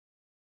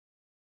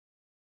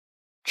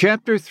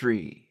Chapter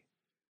 3.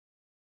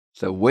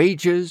 The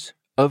Wages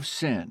of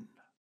Sin.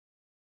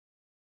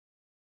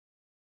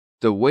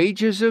 The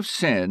wages of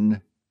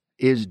sin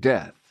is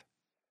death.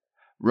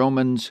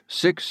 Romans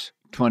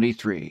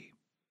 6:23.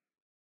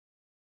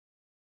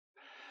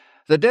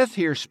 The death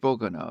here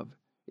spoken of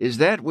is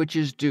that which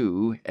is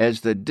due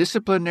as the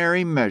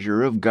disciplinary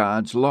measure of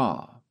God's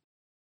law.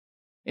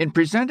 In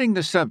presenting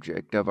the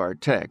subject of our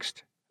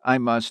text, I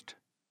must,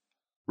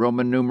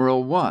 Roman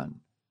numeral 1,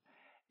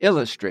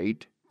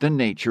 illustrate the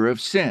nature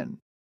of sin.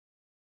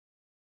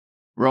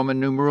 Roman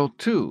numeral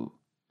 2,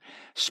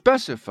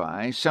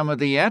 specify some of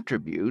the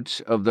attributes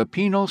of the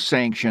penal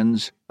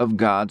sanctions of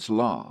God's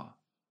law.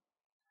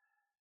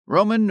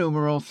 Roman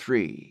numeral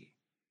 3,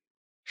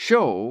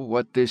 show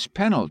what this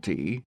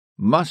penalty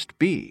must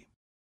be.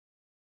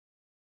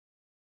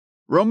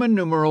 Roman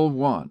numeral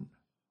 1,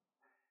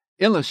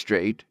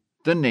 illustrate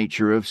the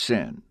nature of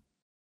sin.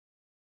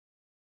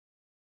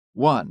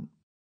 1.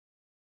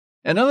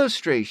 An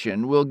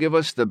illustration will give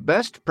us the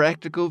best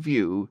practical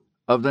view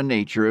of the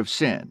nature of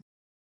sin.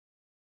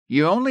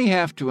 You only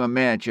have to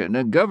imagine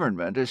a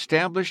government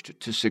established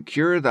to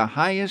secure the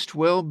highest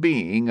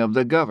well-being of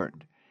the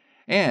governed,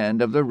 and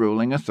of the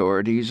ruling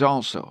authorities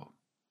also.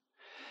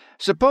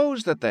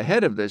 Suppose that the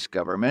head of this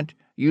government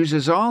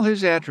uses all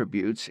his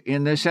attributes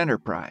in this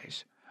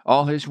enterprise,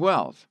 all his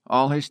wealth,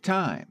 all his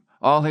time,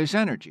 all his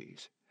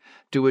energies,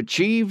 to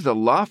achieve the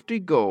lofty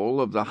goal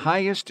of the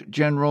highest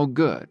general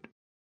good.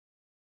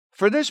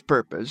 For this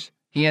purpose,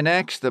 he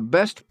enacts the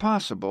best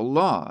possible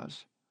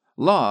laws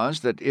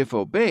that, if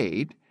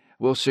obeyed,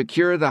 will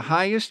secure the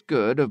highest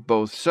good of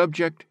both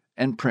subject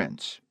and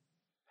prince.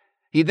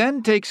 He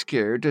then takes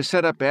care to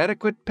set up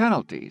adequate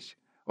penalties,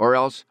 or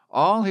else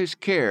all his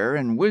care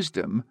and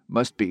wisdom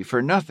must be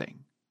for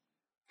nothing.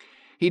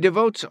 He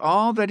devotes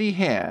all that he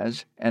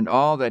has and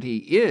all that he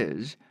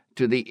is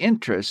to the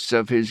interests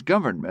of his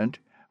government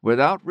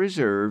without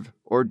reserve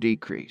or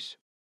decrease.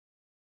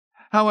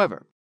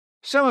 However,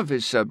 some of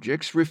his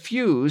subjects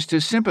refuse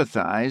to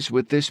sympathize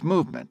with this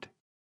movement.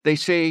 They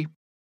say,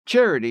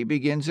 charity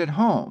begins at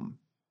home,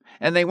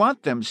 and they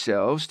want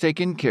themselves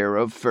taken care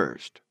of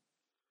first.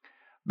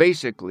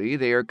 Basically,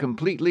 they are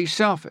completely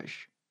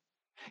selfish.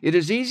 It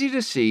is easy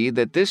to see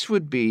that this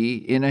would be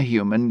in a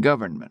human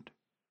government.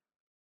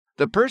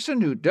 The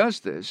person who does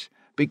this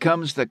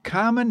becomes the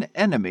common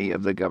enemy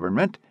of the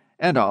government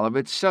and all of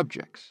its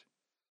subjects.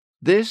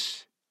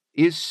 This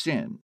is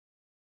sin.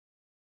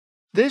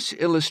 This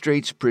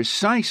illustrates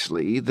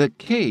precisely the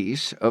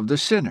case of the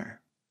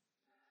sinner.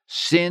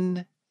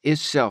 Sin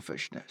is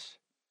selfishness.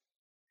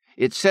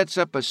 It sets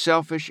up a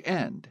selfish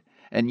end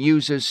and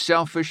uses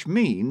selfish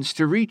means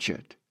to reach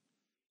it.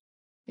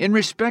 In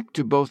respect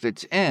to both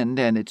its end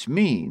and its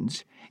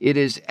means, it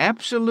is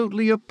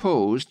absolutely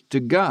opposed to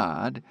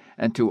God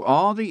and to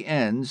all the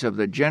ends of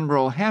the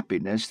general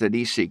happiness that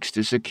he seeks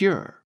to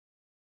secure.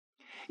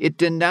 It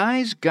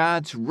denies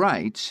God's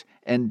rights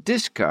and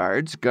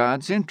discards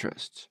God's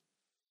interests.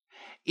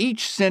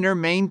 Each sinner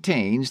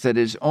maintains that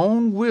his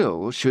own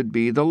will should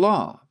be the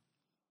law.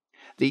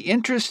 The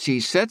interest he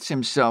sets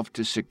himself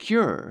to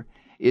secure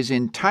is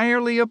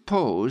entirely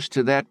opposed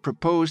to that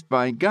proposed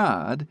by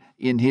God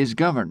in his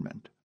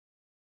government.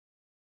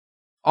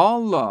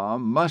 All law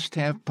must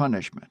have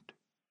punishment.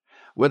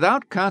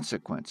 Without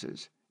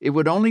consequences, it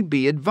would only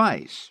be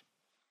advice.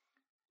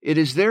 It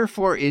is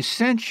therefore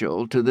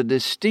essential to the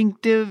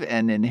distinctive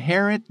and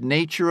inherent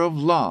nature of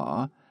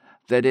law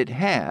that it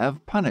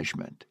have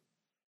punishment.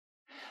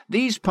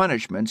 These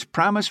punishments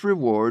promise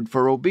reward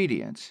for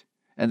obedience,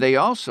 and they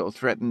also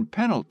threaten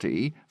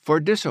penalty for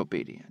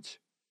disobedience.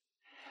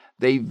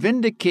 They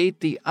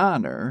vindicate the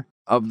honor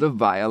of the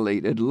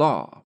violated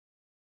law.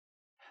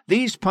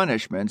 These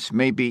punishments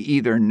may be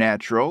either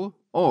natural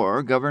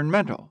or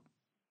governmental.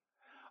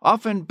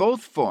 Often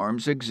both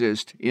forms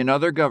exist in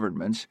other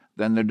governments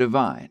than the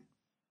divine.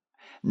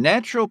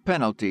 Natural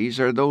penalties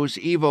are those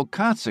evil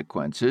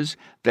consequences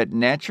that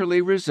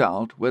naturally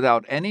result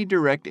without any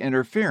direct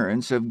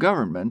interference of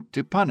government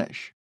to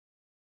punish.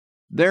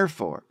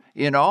 Therefore,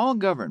 in all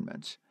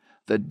governments,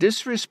 the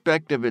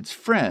disrespect of its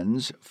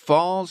friends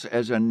falls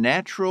as a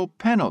natural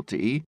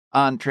penalty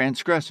on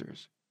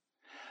transgressors.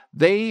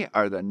 They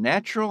are the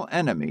natural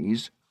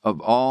enemies of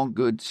all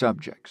good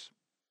subjects.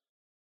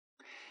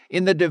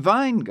 In the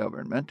divine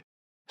government,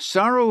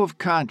 sorrow of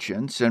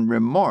conscience and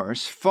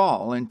remorse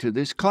fall into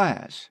this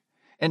class,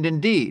 and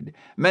indeed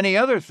many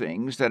other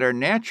things that are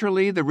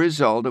naturally the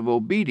result of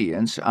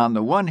obedience on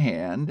the one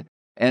hand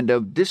and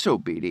of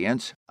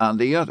disobedience on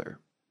the other.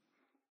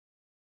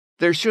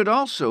 There should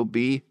also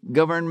be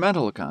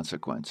governmental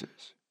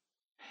consequences.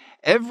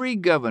 Every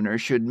governor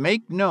should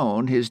make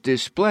known his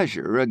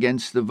displeasure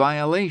against the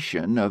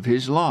violation of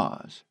his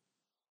laws.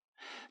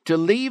 To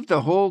leave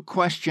the whole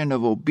question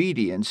of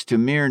obedience to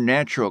mere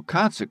natural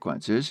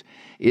consequences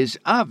is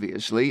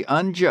obviously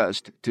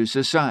unjust to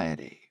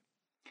society.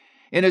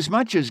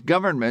 Inasmuch as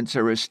governments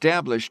are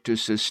established to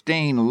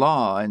sustain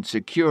law and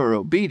secure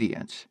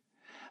obedience,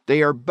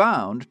 they are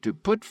bound to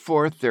put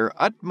forth their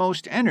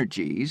utmost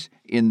energies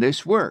in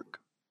this work.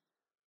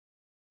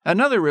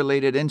 Another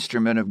related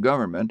instrument of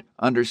government,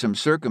 under some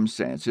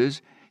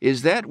circumstances,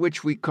 is that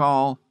which we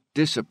call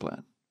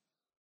discipline.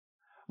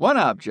 One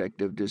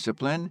object of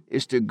discipline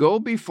is to go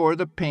before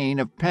the pain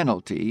of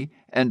penalty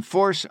and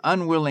force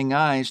unwilling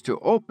eyes to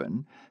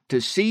open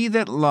to see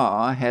that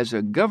law has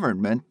a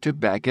government to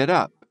back it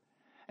up,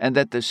 and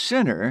that the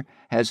sinner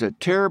has a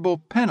terrible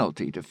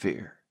penalty to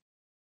fear.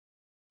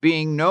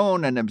 Being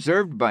known and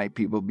observed by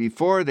people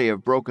before they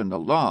have broken the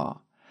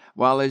law,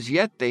 while as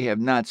yet they have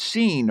not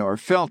seen or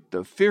felt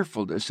the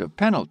fearfulness of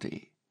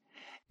penalty,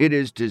 it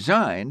is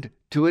designed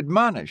to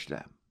admonish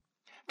them,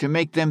 to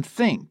make them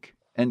think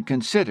and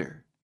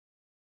consider.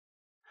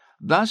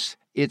 Thus,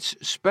 its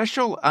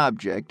special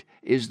object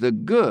is the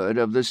good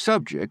of the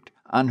subject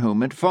on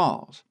whom it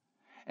falls,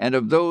 and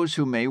of those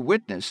who may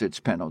witness its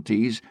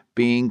penalties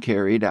being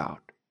carried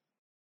out.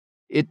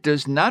 It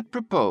does not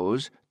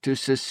propose to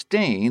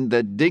sustain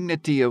the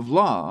dignity of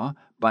law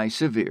by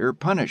severe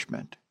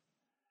punishment.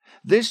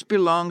 This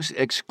belongs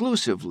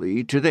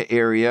exclusively to the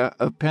area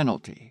of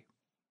penalty.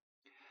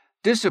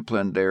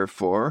 Discipline,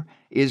 therefore,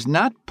 is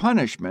not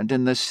punishment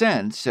in the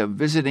sense of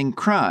visiting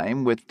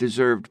crime with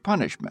deserved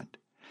punishment,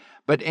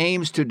 but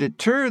aims to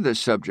deter the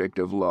subject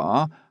of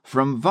law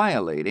from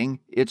violating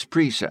its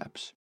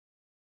precepts.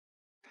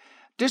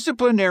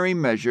 Disciplinary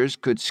measures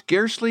could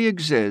scarcely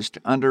exist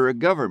under a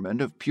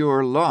government of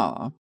pure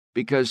law,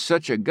 because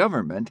such a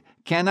government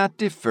cannot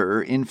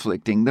defer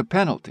inflicting the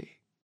penalty.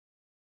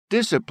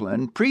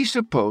 Discipline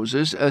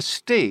presupposes a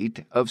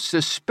state of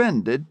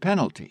suspended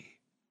penalty.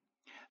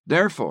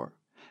 Therefore,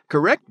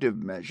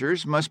 corrective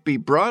measures must be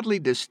broadly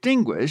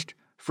distinguished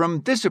from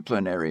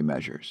disciplinary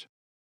measures.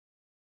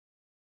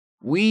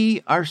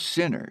 We are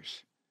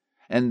sinners,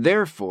 and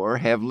therefore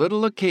have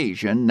little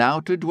occasion now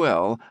to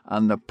dwell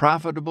on the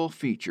profitable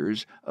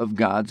features of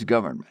God's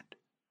government.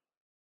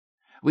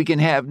 We can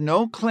have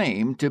no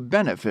claim to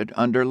benefit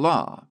under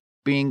law,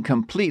 being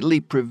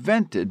completely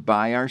prevented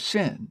by our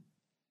sin.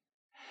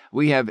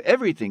 We have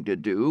everything to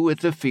do with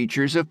the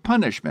features of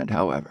punishment,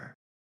 however.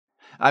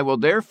 I will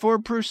therefore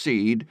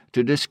proceed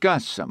to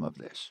discuss some of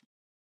this.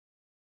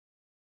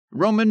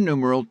 Roman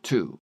numeral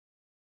 2.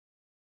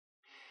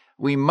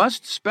 We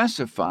must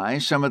specify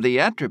some of the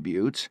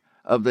attributes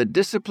of the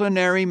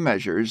disciplinary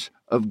measures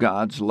of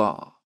God's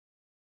law.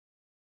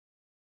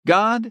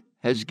 God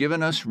has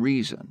given us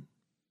reason.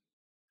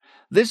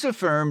 This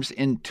affirms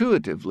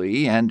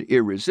intuitively and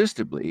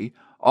irresistibly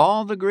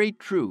all the great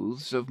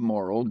truths of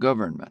moral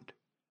government.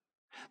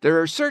 There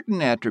are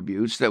certain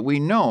attributes that we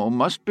know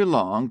must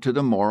belong to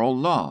the moral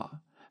law,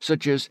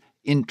 such as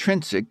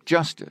intrinsic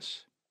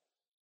justice.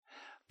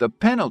 The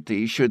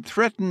penalty should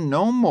threaten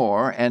no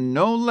more and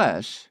no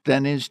less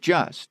than is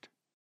just.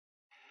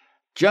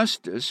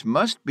 Justice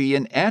must be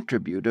an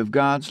attribute of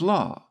God's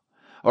law,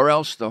 or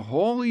else the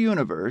whole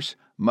universe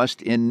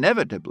must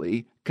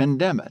inevitably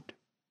condemn it.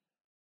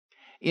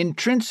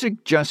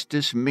 Intrinsic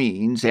justice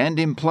means and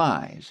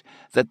implies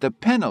that the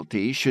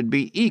penalty should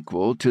be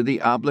equal to the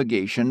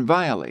obligation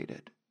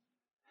violated.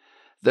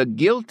 The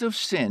guilt of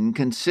sin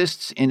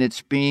consists in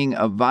its being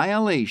a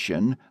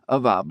violation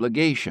of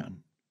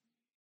obligation.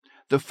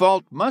 The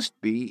fault must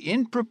be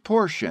in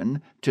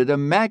proportion to the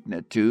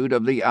magnitude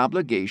of the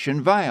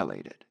obligation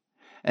violated,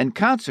 and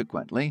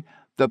consequently,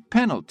 the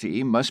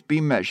penalty must be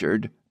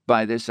measured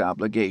by this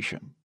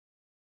obligation.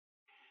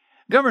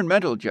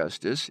 Governmental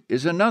justice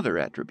is another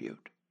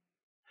attribute.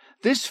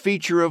 This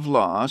feature of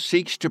law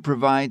seeks to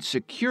provide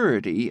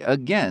security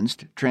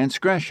against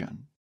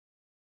transgression.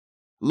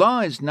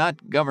 Law is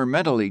not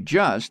governmentally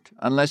just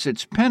unless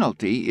its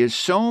penalty is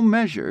so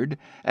measured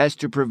as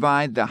to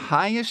provide the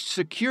highest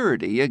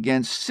security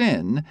against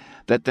sin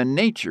that the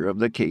nature of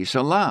the case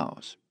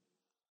allows.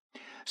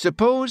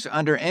 Suppose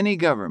under any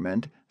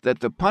government that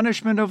the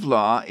punishment of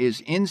law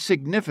is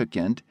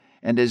insignificant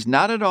and is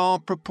not at all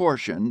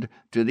proportioned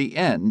to the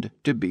end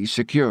to be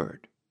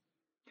secured.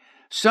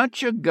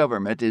 Such a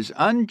government is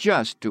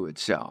unjust to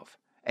itself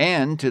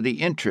and to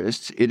the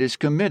interests it is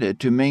committed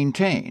to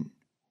maintain.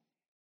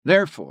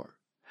 Therefore,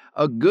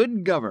 a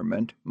good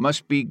government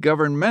must be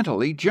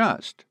governmentally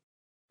just,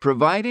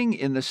 providing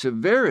in the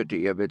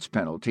severity of its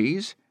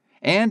penalties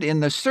and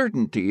in the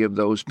certainty of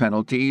those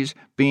penalties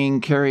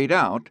being carried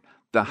out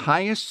the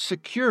highest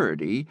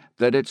security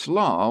that its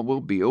law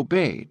will be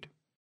obeyed.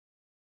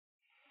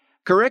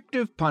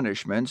 Corrective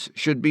punishments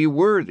should be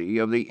worthy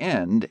of the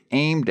end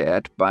aimed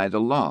at by the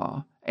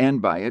law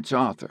and by its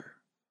author.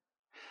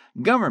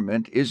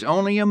 Government is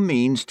only a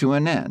means to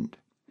an end,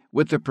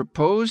 with the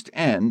proposed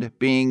end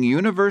being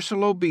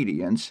universal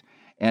obedience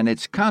and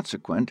its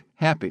consequent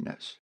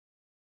happiness.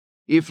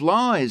 If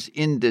law is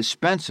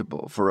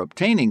indispensable for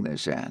obtaining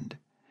this end,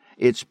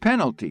 its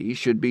penalty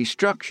should be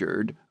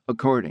structured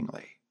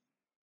accordingly.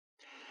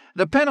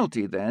 The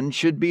penalty, then,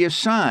 should be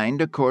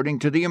assigned according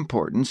to the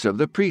importance of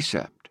the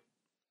precept.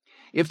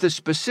 If the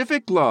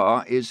specific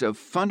law is of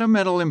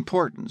fundamental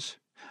importance,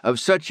 of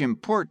such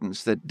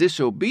importance that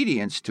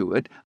disobedience to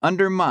it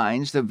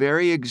undermines the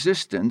very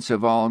existence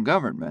of all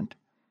government,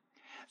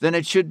 then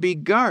it should be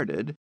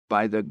guarded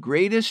by the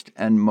greatest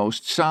and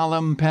most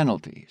solemn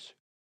penalties.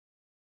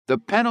 the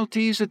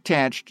penalties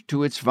attached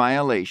to its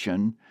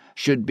violation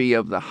should be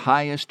of the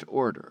highest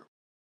order.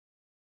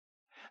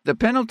 The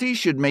penalty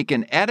should make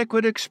an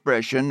adequate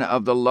expression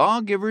of the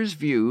lawgiver's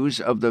views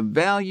of the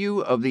value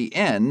of the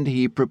end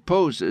he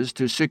proposes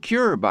to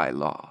secure by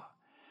law,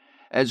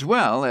 as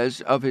well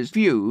as of his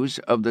views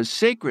of the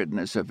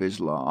sacredness of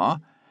his law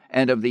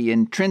and of the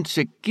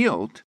intrinsic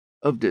guilt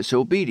of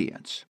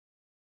disobedience.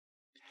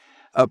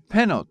 A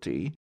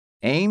penalty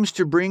aims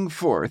to bring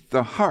forth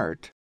the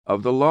heart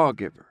of the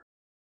lawgiver,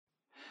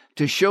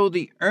 to show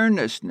the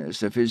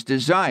earnestness of his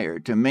desire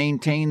to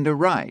maintain the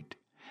right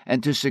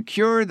and to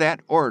secure that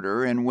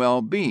order and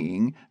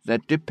well-being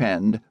that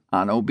depend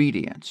on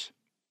obedience.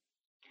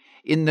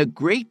 In the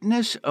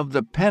greatness of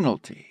the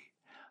penalty,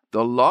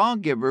 the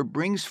lawgiver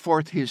brings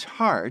forth his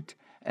heart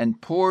and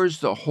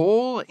pours the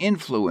whole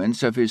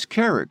influence of his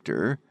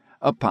character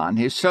upon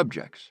his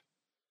subjects.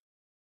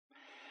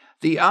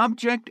 The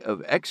object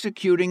of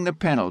executing the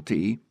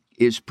penalty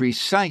is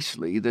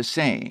precisely the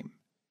same.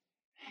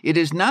 It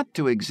is not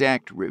to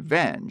exact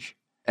revenge,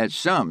 as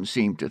some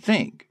seem to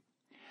think,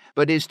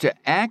 but is to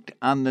act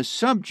on the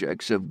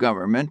subjects of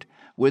government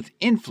with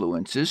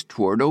influences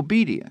toward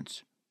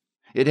obedience.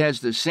 It has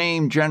the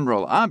same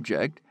general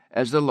object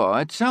as the law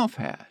itself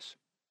has.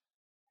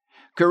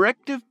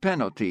 Corrective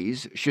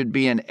penalties should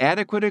be an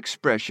adequate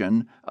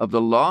expression of the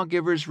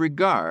lawgiver's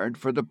regard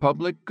for the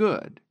public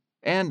good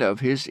and of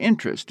his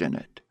interest in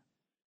it.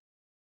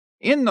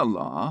 In the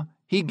law,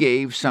 he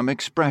gave some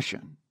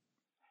expression.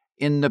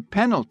 In the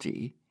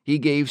penalty, he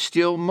gave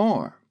still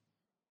more.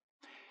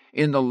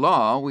 In the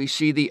law, we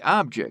see the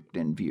object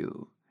in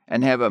view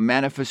and have a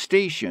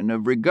manifestation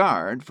of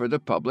regard for the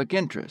public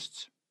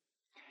interests.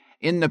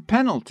 In the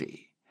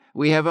penalty,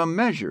 we have a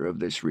measure of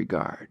this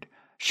regard,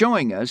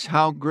 showing us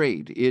how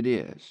great it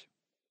is.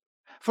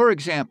 For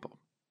example,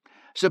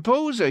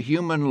 suppose a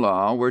human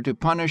law were to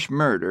punish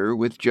murder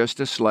with just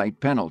a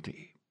slight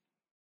penalty.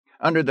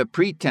 Under the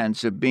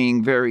pretense of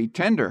being very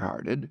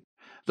tender-hearted,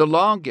 the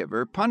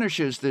lawgiver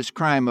punishes this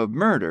crime of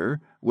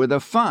murder with a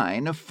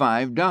fine of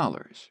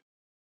 $5.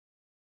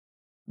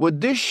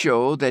 Would this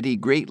show that he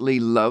greatly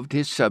loved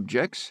his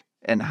subjects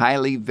and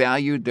highly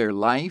valued their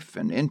life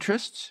and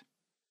interests?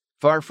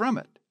 Far from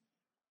it.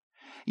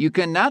 You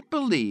cannot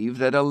believe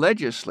that a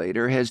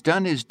legislator has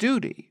done his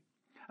duty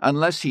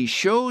unless he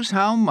shows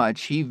how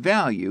much he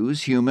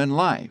values human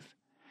life,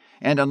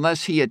 and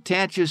unless he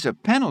attaches a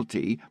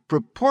penalty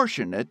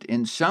proportionate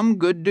in some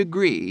good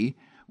degree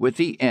with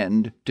the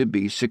end to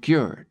be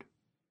secured.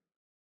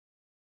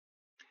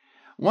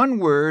 One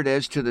word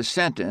as to the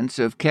sentence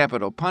of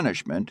capital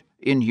punishment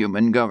in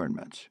human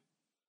governments.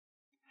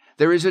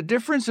 There is a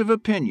difference of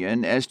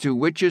opinion as to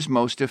which is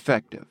most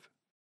effective: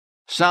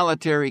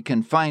 solitary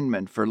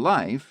confinement for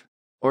life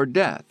or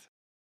death.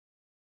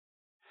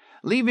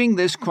 Leaving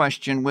this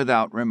question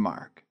without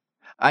remark,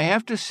 I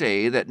have to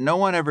say that no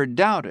one ever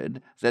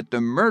doubted that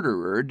the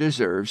murderer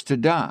deserves to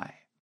die.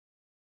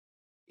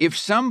 If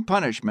some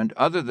punishment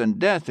other than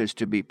death is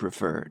to be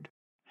preferred,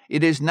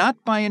 it is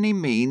not by any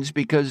means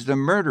because the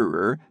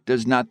murderer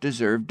does not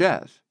deserve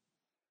death.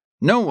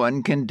 No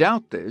one can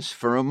doubt this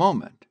for a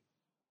moment.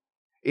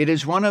 It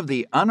is one of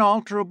the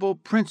unalterable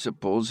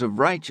principles of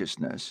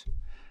righteousness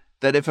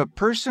that if a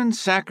person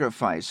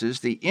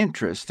sacrifices the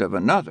interest of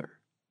another,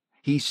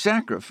 he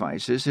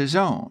sacrifices his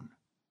own.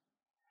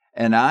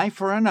 An eye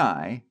for an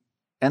eye,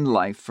 and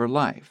life for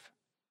life.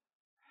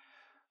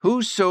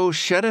 Whoso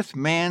sheddeth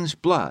man's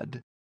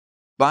blood,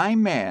 by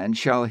man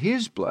shall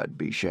his blood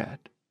be shed.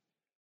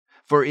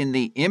 For in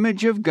the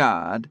image of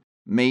God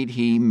made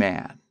he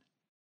man.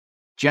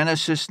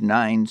 Genesis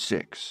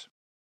 9:6.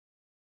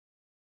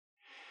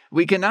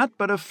 We cannot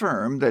but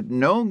affirm that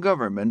no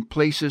government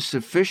places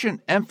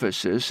sufficient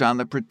emphasis on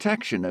the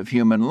protection of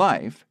human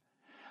life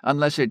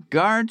unless it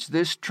guards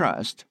this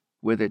trust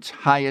with its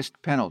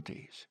highest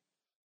penalties.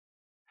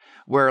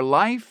 Where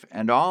life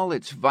and all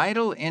its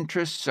vital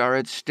interests are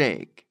at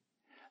stake,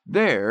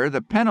 there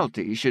the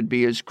penalty should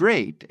be as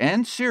great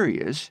and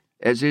serious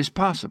as is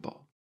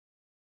possible.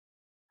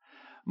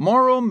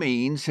 Moral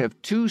means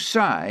have two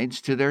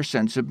sides to their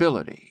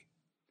sensibility: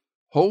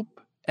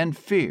 hope and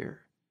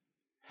fear,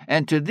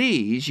 and to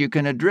these you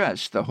can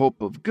address the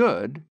hope of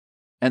good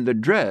and the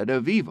dread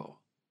of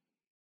evil.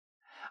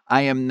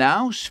 I am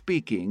now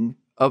speaking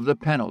of the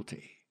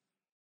penalty.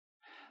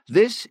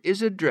 This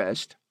is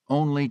addressed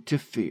only to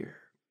fear.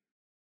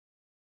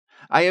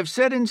 I have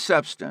said in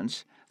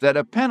substance that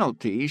a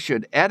penalty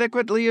should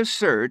adequately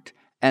assert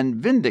and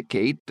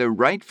vindicate the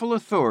rightful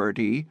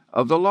authority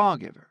of the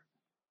lawgiver.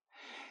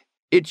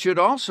 It should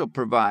also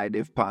provide,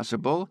 if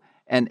possible,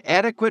 an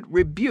adequate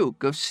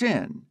rebuke of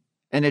sin,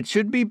 and it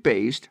should be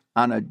based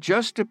on a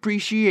just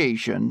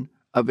appreciation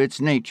of its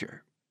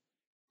nature.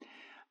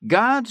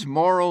 God's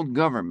moral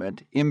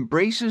government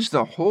embraces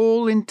the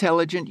whole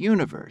intelligent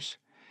universe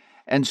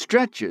and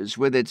stretches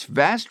with its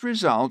vast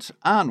results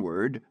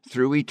onward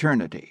through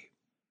eternity.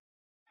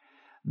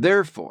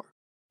 Therefore,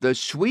 the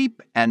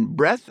sweep and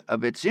breadth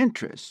of its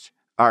interests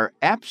are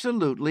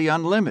absolutely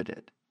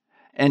unlimited,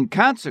 and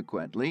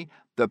consequently,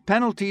 the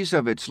penalties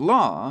of its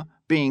law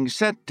being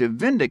set to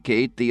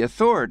vindicate the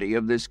authority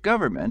of this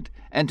government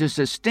and to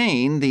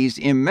sustain these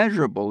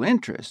immeasurable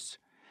interests,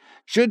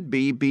 should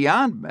be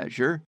beyond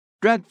measure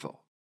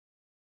dreadful.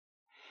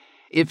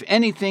 If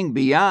anything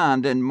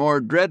beyond and more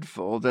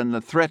dreadful than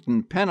the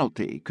threatened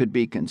penalty could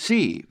be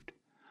conceived,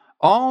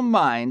 all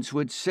minds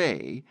would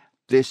say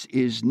this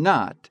is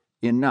not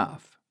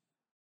enough.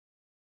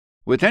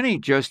 With any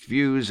just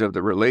views of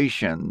the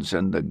relations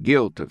and the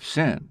guilt of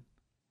sin,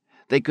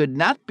 they could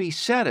not be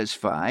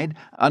satisfied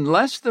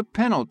unless the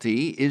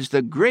penalty is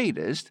the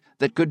greatest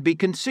that could be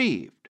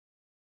conceived.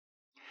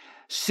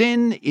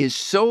 Sin is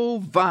so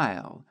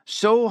vile,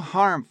 so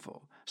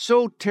harmful,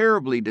 so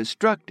terribly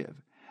destructive,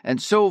 and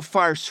so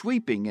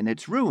far-sweeping in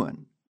its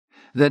ruin,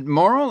 that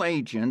moral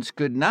agents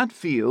could not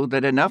feel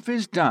that enough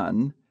is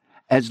done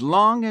as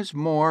long as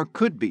more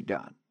could be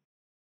done.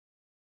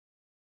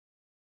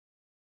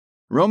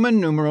 Roman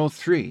numeral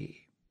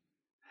 3.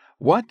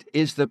 What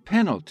is the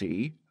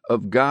penalty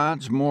of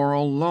God's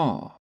moral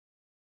law?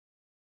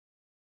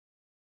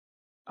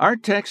 Our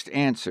text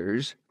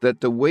answers that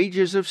the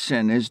wages of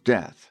sin is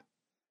death.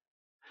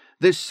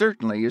 This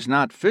certainly is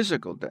not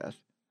physical death,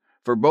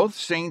 for both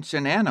saints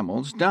and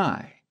animals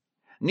die,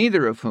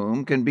 neither of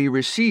whom can be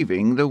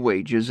receiving the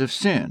wages of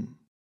sin.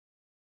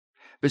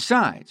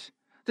 Besides,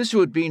 this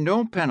would be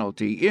no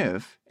penalty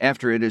if,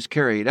 after it is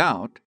carried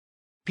out,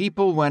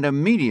 people went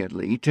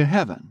immediately to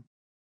heaven.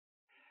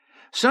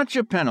 Such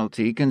a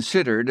penalty,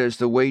 considered as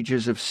the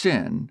wages of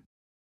sin,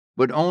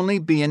 would only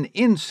be an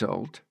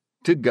insult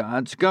to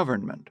God's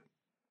government.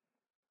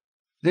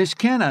 This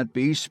cannot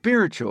be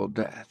spiritual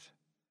death,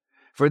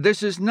 for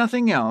this is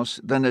nothing else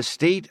than a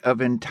state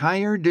of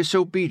entire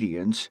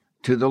disobedience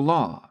to the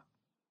law.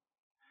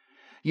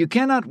 You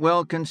cannot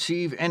well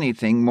conceive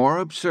anything more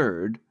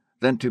absurd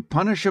than to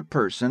punish a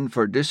person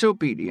for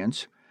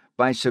disobedience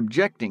by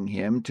subjecting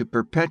him to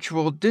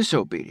perpetual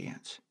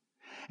disobedience,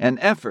 an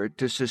effort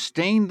to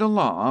sustain the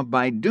law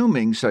by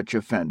dooming such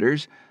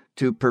offenders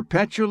to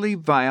perpetually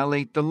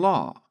violate the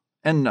law,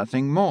 and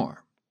nothing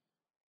more.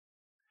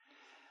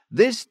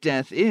 This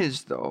death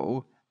is,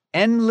 though,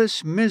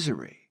 endless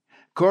misery,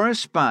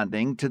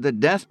 corresponding to the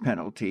death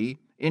penalty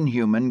in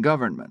human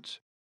governments.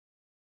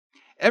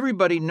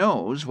 Everybody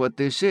knows what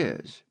this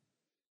is.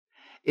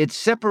 It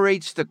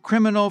separates the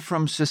criminal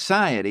from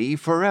society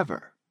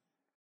forever.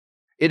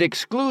 It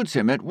excludes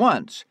him at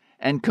once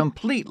and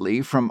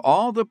completely from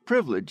all the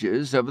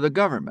privileges of the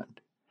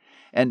government,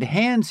 and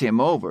hands him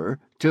over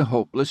to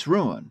hopeless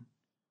ruin.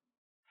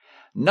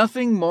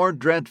 Nothing more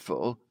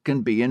dreadful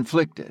can be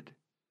inflicted.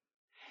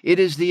 It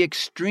is the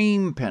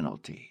extreme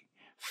penalty,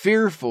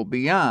 fearful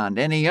beyond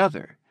any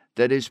other,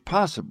 that is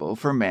possible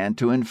for man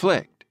to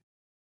inflict.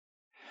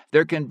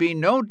 There can be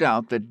no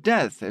doubt that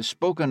death, as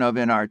spoken of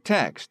in our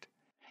text,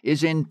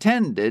 is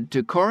intended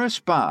to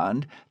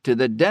correspond to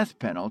the death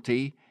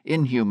penalty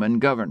in human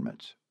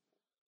governments.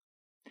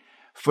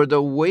 For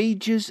the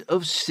wages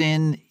of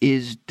sin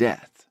is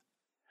death,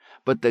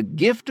 but the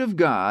gift of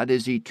God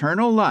is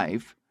eternal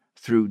life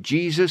through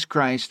Jesus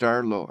Christ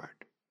our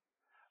Lord.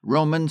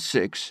 Romans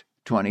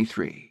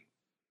 6:23.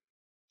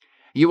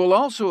 You will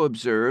also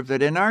observe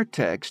that in our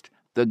text,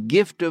 the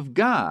gift of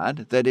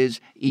God, that is,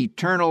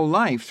 eternal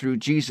life through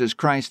Jesus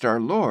Christ our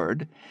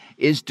Lord,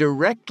 is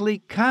directly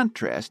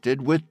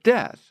contrasted with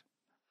death,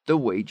 the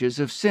wages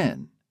of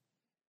sin.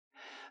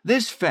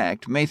 This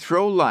fact may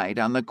throw light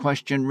on the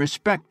question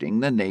respecting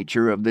the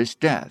nature of this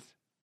death.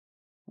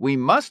 We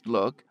must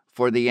look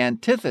for the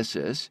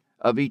antithesis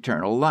of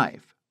eternal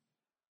life.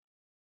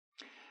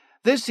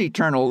 This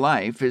eternal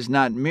life is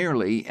not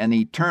merely an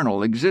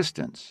eternal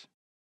existence.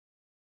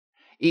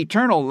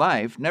 Eternal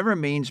life never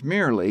means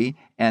merely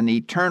an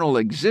eternal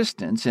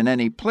existence in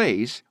any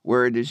place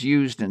where it is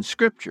used in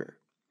Scripture,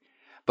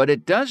 but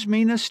it does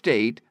mean a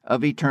state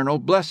of eternal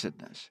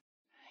blessedness,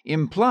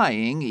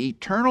 implying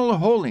eternal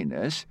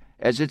holiness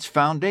as its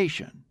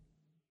foundation.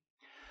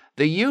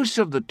 The use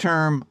of the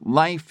term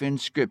life in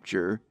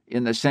Scripture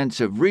in the sense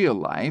of real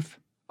life,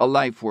 a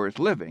life worth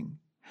living,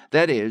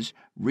 that is,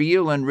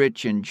 real and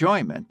rich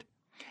enjoyment,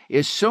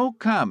 is so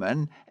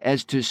common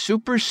as to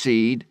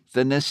supersede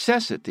the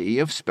necessity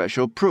of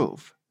special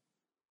proof.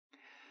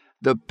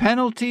 The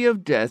penalty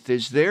of death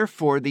is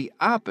therefore the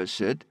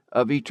opposite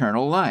of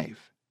eternal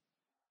life.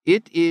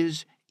 It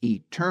is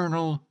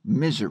eternal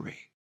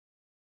misery.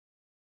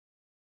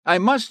 I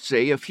must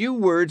say a few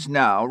words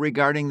now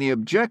regarding the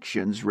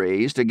objections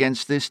raised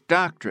against this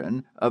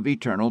doctrine of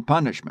eternal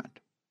punishment.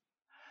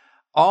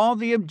 All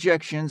the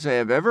objections I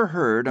have ever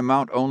heard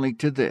amount only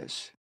to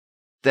this,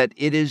 that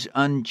it is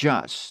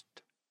unjust.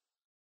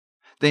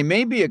 They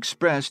may be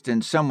expressed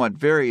in somewhat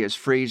various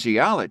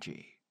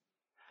phraseology,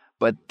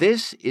 but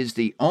this is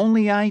the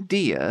only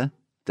idea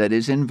that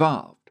is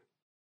involved.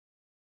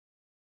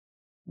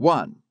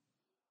 1.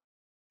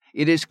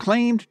 It is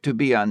claimed to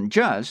be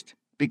unjust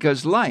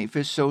because life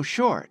is so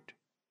short.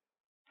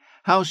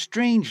 How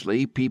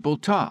strangely people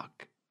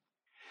talk.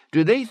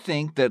 Do they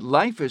think that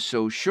life is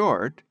so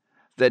short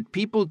that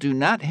people do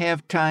not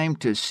have time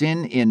to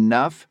sin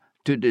enough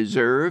to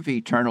deserve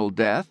eternal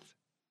death?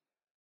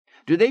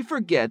 Do they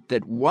forget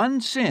that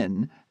one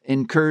sin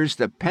incurs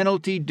the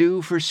penalty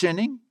due for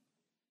sinning?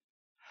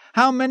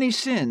 How many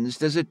sins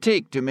does it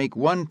take to make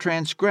one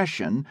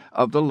transgression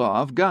of the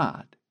law of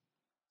God?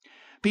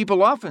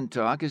 People often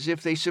talk as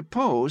if they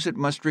suppose it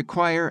must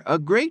require a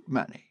great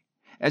many,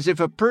 as if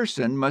a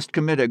person must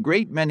commit a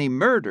great many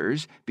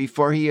murders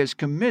before he has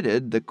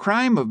committed the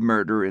crime of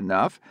murder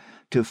enough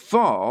to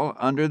fall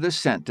under the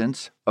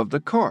sentence of the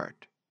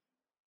court.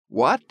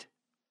 What?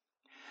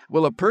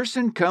 Will a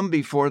person come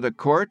before the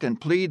court and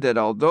plead that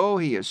although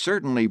he has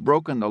certainly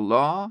broken the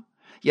law,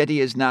 yet he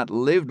has not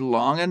lived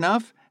long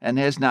enough and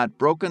has not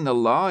broken the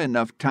law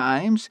enough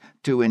times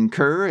to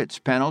incur its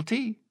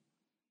penalty?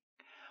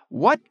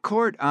 What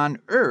court on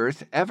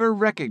earth ever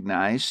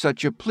recognized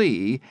such a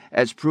plea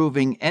as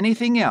proving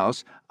anything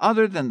else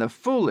other than the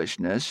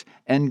foolishness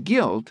and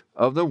guilt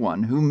of the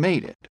one who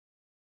made it?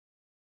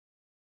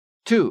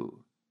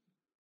 2.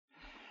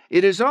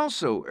 It is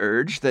also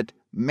urged that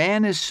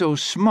man is so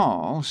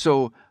small,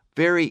 so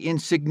very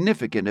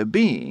insignificant a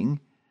being,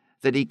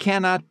 that he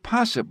cannot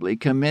possibly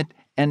commit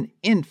an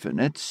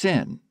infinite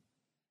sin.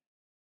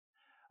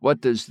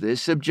 What does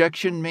this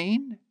objection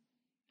mean?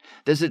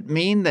 Does it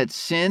mean that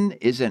sin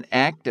is an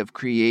act of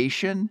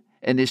creation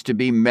and is to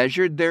be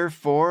measured,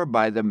 therefore,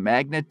 by the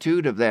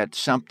magnitude of that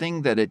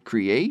something that it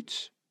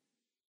creates?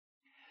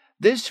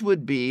 This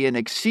would be an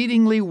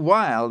exceedingly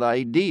wild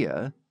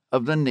idea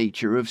of the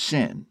nature of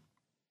sin.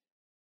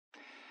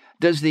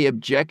 Does the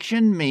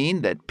objection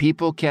mean that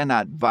people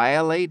cannot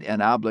violate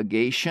an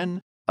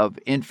obligation of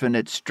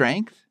infinite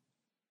strength?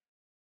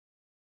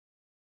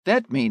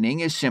 That meaning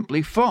is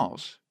simply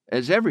false,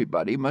 as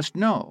everybody must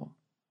know.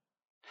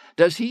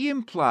 Does he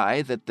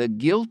imply that the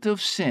guilt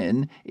of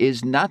sin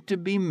is not to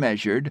be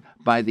measured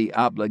by the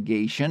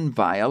obligation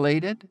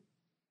violated?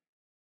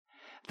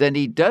 Then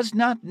he does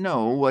not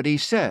know what he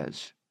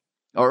says,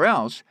 or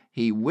else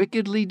he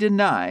wickedly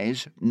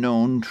denies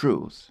known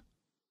truth.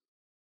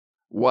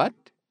 What?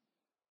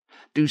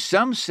 Do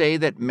some say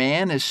that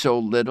man is so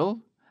little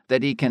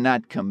that he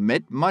cannot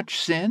commit much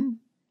sin?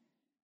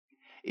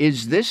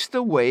 Is this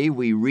the way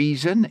we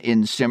reason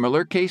in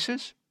similar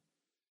cases?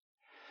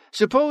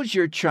 Suppose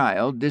your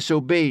child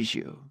disobeys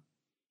you.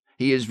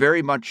 He is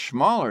very much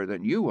smaller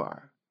than you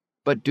are,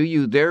 but do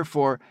you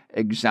therefore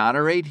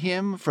exonerate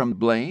him from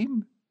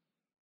blame?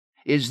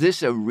 Is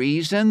this a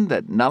reason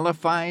that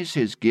nullifies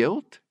his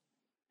guilt?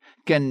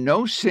 Can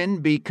no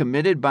sin be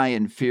committed by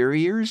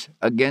inferiors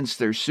against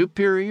their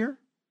superior?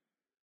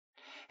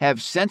 Have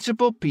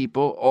sensible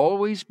people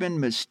always been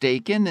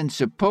mistaken in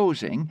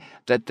supposing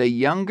that the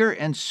younger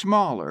and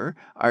smaller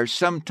are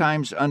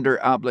sometimes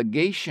under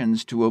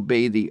obligations to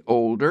obey the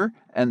older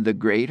and the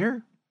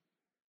greater?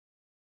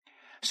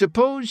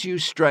 Suppose you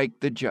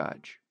strike the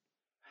judge.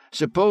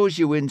 Suppose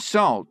you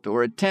insult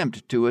or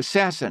attempt to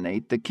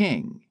assassinate the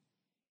king.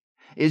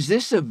 Is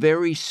this a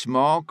very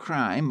small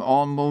crime,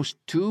 almost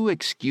too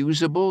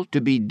excusable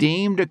to be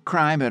deemed a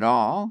crime at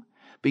all,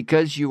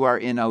 because you are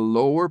in a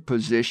lower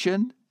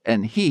position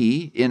and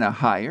he in a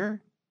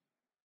higher?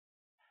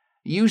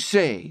 You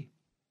say,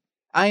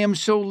 I am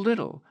so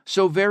little,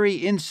 so very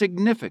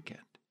insignificant.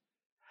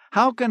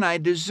 How can I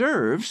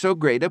deserve so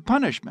great a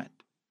punishment?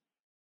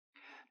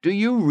 Do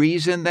you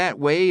reason that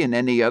way in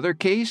any other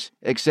case,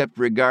 except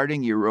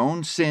regarding your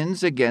own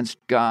sins against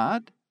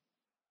God?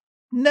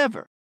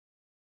 Never.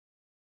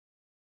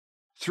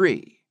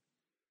 3.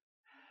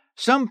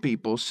 Some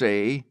people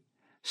say,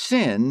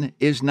 sin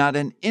is not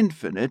an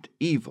infinite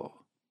evil.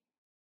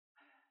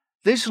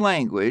 This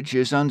language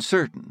is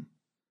uncertain.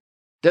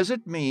 Does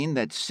it mean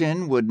that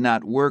sin would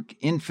not work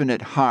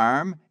infinite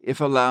harm if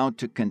allowed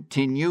to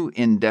continue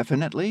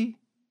indefinitely?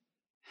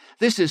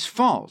 This is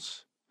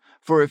false,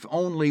 for if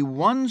only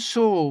one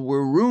soul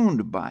were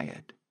ruined by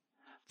it,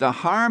 the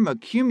harm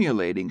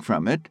accumulating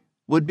from it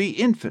would be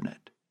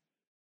infinite.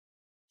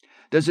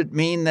 Does it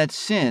mean that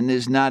sin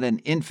is not an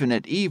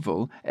infinite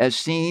evil as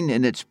seen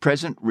in its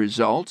present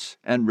results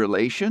and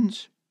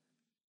relations?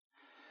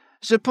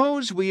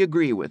 Suppose we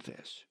agree with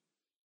this.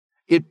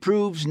 It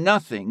proves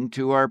nothing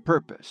to our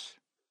purpose,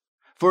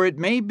 for it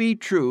may be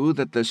true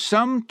that the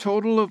sum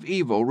total of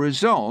evil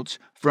results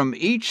from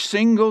each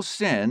single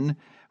sin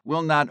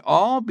will not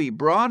all be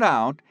brought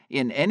out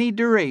in any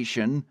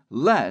duration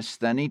less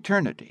than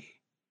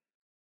eternity.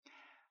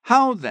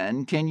 How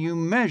then can you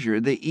measure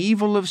the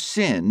evil of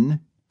sin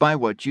by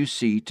what you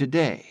see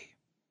today?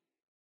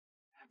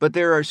 But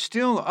there are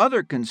still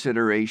other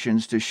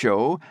considerations to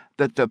show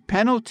that the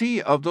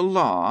penalty of the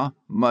law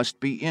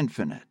must be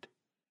infinite.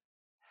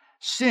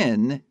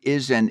 Sin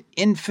is an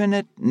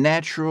infinite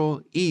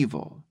natural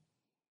evil.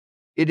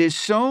 It is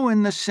so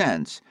in the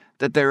sense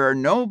that there are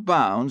no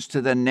bounds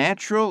to the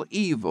natural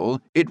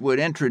evil it would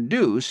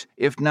introduce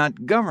if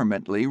not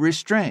governmentally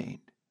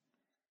restrained.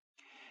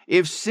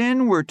 If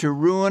sin were to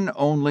ruin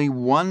only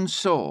one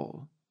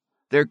soul,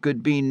 there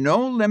could be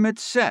no limit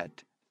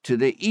set to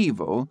the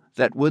evil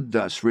that would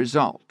thus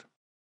result.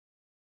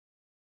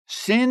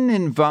 Sin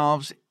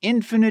involves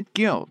infinite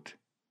guilt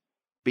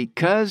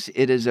because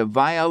it is a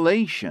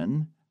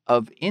violation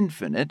of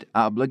infinite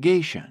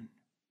obligation.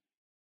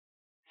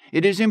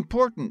 It is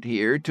important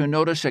here to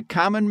notice a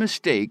common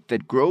mistake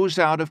that grows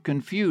out of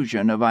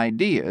confusion of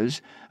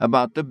ideas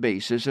about the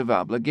basis of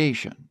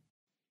obligation.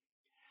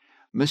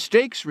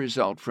 Mistakes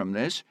result from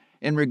this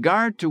in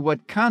regard to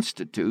what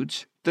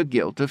constitutes the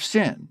guilt of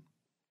sin.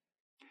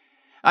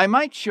 I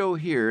might show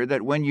here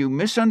that when you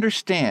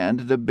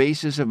misunderstand the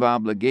basis of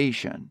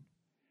obligation,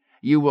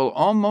 you will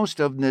almost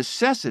of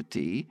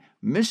necessity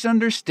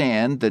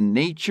misunderstand the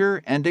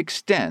nature and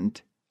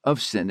extent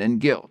of sin and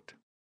guilt.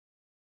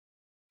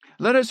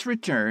 Let us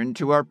return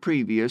to our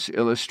previous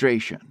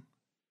illustration.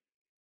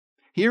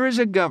 Here is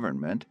a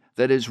government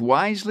that is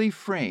wisely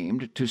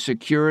framed to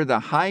secure the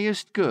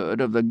highest good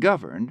of the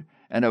governed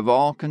and of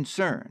all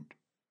concerned.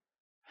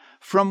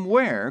 From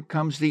where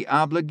comes the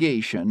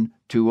obligation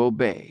to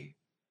obey?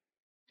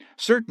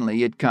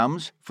 Certainly it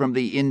comes from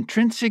the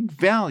intrinsic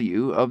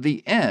value of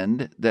the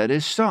end that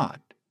is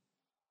sought.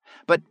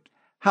 But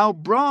how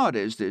broad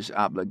is this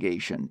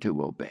obligation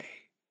to obey?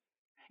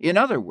 In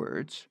other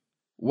words,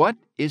 what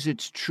is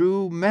its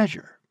true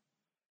measure?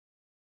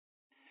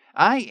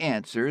 I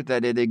answer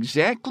that it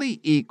exactly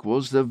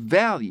equals the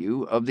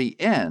value of the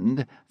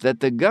end that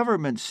the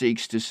government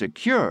seeks to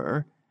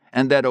secure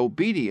and that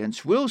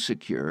obedience will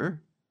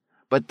secure,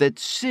 but that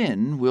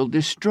sin will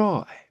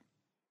destroy.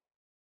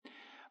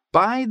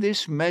 By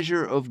this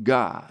measure of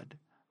God,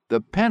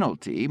 the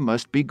penalty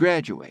must be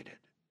graduated.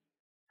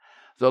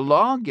 The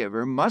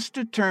lawgiver must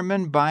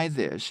determine by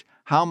this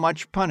how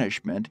much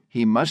punishment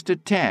he must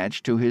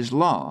attach to his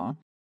law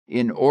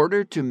in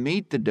order to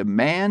meet the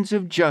demands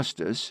of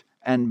justice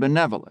and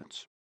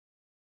benevolence.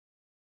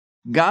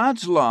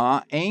 God's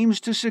law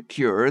aims to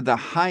secure the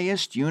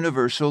highest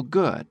universal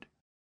good.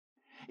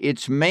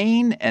 Its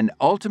main and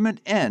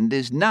ultimate end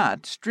is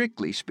not,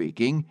 strictly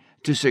speaking,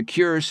 to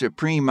secure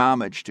supreme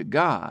homage to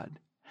God,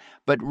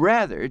 but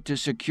rather to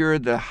secure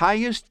the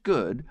highest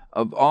good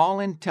of all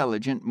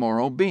intelligent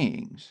moral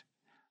beings,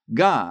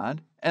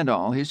 God and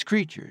all his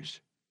creatures.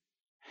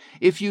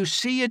 If you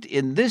see it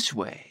in this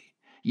way,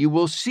 you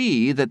will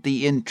see that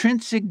the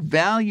intrinsic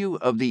value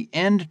of the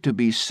end to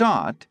be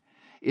sought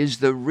is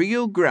the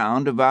real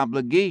ground of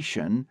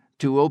obligation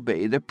to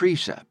obey the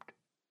precept.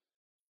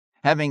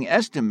 Having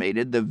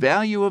estimated the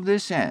value of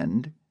this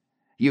end,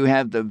 you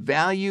have the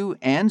value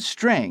and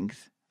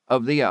strength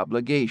of the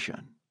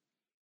obligation.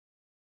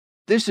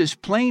 This is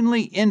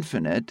plainly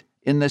infinite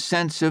in the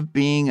sense of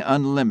being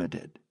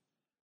unlimited.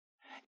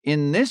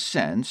 In this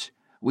sense,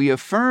 we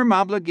affirm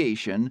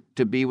obligation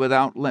to be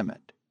without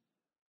limit.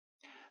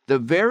 The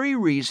very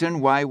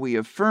reason why we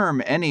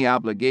affirm any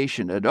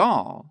obligation at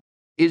all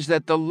is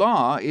that the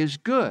law is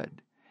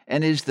good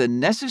and is the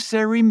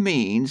necessary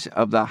means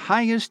of the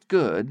highest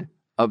good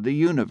of the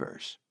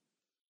universe.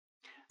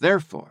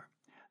 Therefore,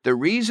 the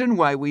reason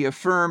why we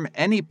affirm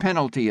any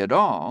penalty at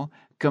all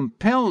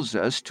compels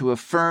us to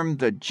affirm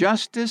the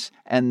justice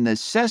and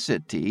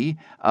necessity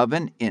of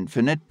an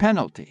infinite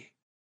penalty.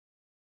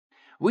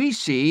 We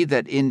see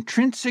that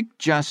intrinsic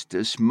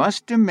justice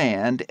must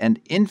demand an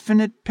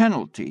infinite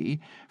penalty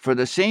for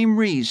the same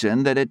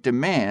reason that it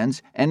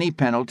demands any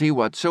penalty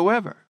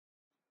whatsoever.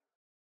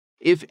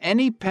 If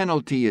any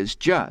penalty is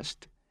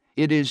just,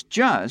 it is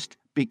just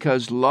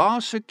because law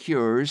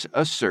secures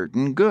a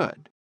certain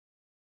good.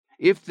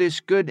 If this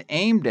good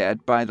aimed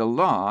at by the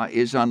law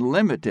is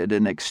unlimited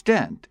in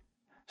extent,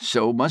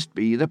 so must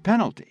be the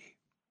penalty.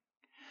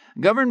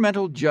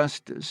 Governmental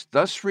justice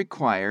thus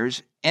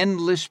requires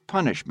endless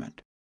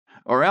punishment,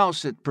 or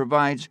else it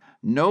provides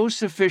no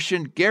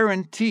sufficient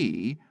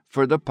guarantee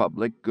for the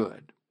public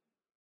good.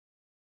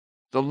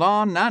 The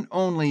law not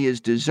only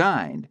is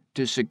designed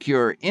to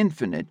secure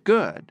infinite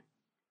good,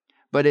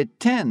 but it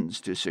tends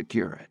to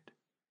secure it.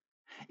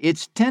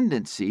 Its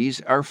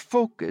tendencies are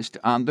focused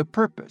on the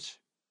purpose.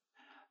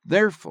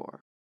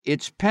 Therefore,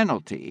 its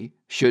penalty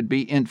should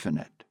be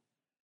infinite.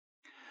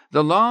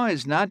 The law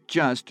is not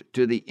just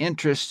to the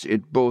interests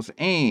it both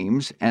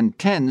aims and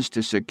tends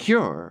to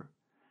secure,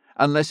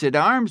 unless it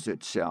arms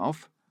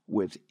itself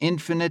with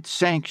infinite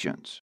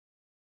sanctions.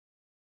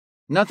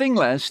 Nothing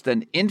less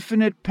than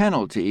infinite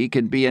penalty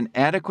can be an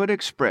adequate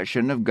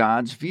expression of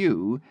God's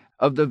view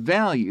of the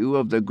value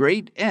of the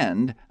great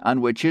end on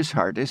which his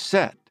heart is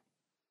set.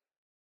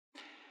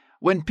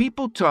 When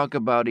people talk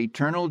about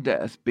eternal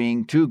death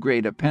being too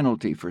great a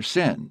penalty for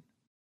sin,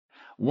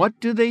 what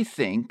do they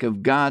think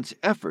of God's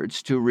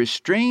efforts to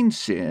restrain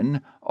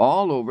sin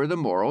all over the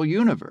moral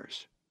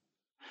universe?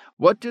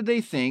 What do they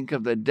think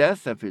of the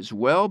death of his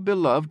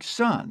well-beloved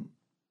Son?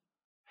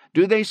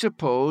 Do they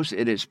suppose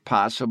it is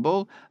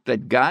possible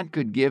that God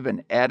could give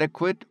an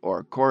adequate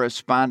or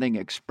corresponding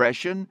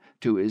expression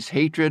to his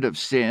hatred of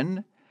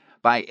sin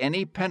by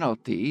any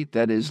penalty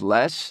that is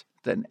less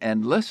than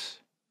endless?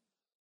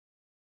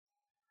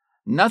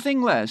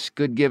 Nothing less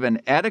could give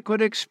an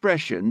adequate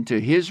expression to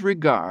his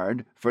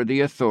regard for the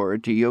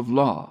authority of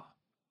law.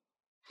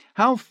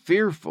 How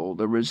fearful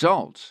the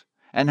results,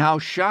 and how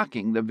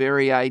shocking the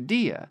very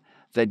idea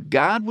that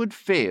God would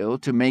fail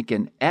to make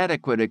an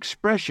adequate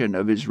expression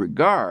of his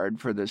regard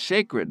for the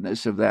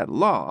sacredness of that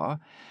law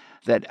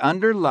that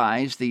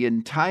underlies the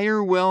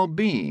entire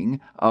well-being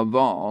of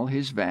all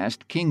his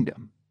vast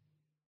kingdom.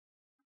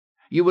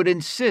 You would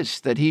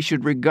insist that he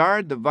should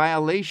regard the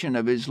violation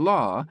of his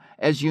law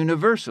as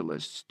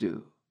universalists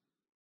do.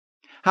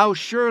 How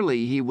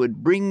surely he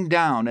would bring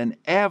down an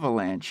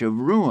avalanche of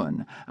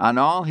ruin on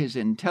all his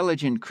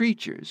intelligent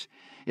creatures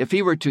if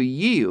he were to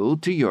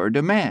yield to your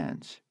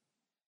demands.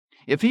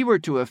 If he were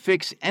to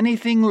affix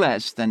anything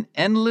less than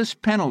endless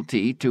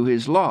penalty to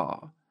his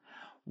law,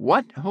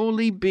 what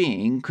holy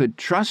being could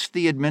trust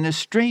the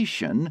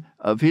administration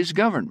of his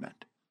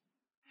government?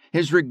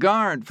 His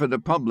regard for the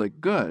public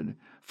good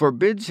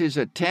forbids his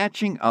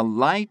attaching a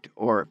light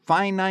or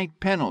finite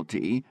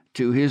penalty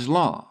to his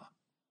law.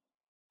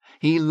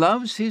 He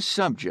loves his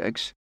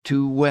subjects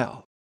too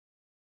well.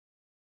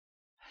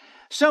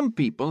 Some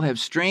people have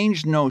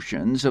strange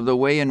notions of the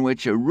way in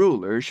which a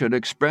ruler should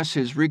express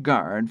his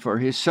regard for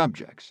his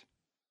subjects.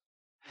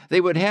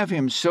 They would have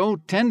him so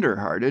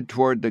tender-hearted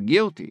toward the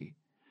guilty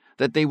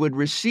that they would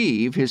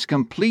receive his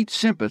complete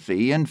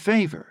sympathy and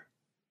favor.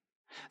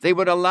 They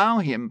would allow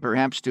him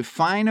perhaps to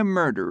fine a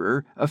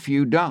murderer a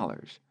few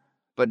dollars,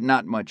 but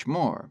not much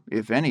more,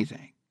 if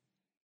anything.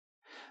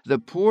 The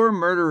poor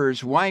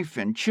murderer's wife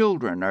and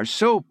children are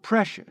so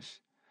precious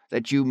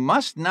that you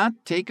must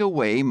not take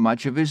away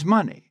much of his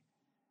money.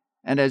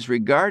 And as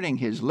regarding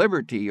his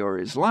liberty or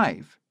his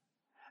life,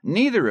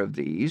 neither of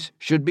these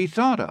should be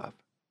thought of.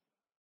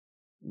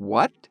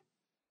 What?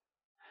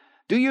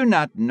 Do you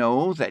not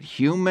know that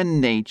human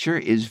nature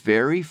is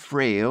very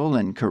frail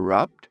and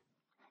corrupt,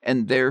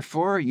 and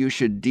therefore you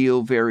should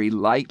deal very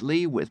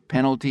lightly with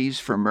penalties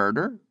for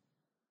murder?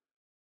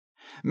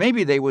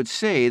 Maybe they would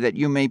say that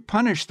you may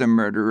punish the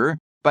murderer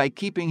by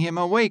keeping him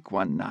awake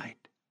one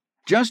night,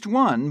 just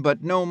one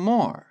but no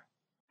more,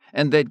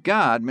 and that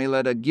God may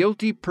let a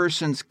guilty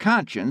person's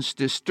conscience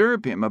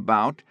disturb him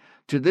about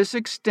to this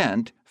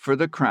extent for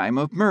the crime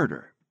of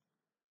murder.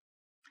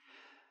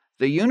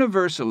 The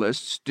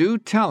Universalists do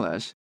tell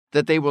us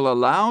that they will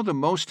allow the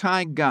Most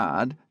High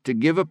God to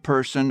give a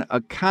person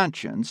a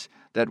conscience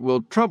that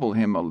will trouble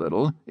him a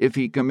little if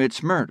he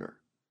commits murder.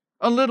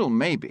 A little,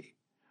 maybe,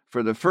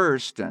 for the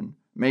first and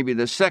maybe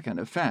the second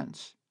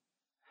offense.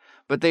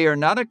 But they are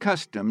not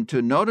accustomed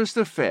to notice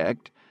the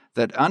fact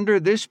that under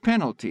this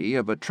penalty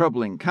of a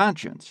troubling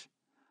conscience,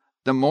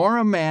 the more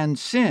a man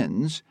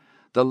sins,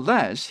 the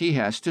less he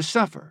has to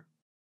suffer.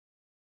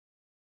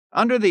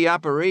 Under the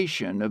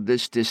operation of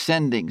this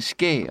descending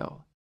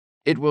scale,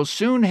 it will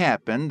soon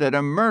happen that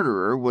a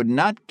murderer would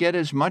not get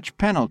as much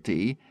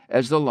penalty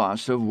as the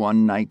loss of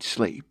one night's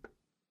sleep.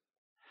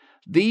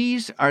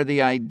 These are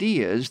the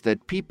ideas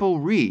that people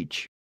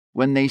reach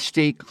when they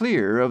stay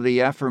clear of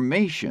the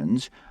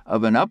affirmations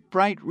of an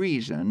upright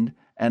reason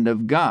and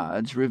of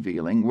God's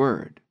revealing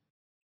word.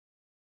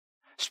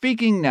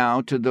 Speaking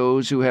now to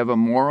those who have a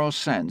moral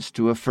sense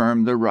to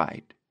affirm the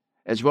right,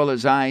 as well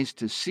as eyes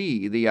to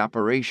see the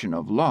operation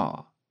of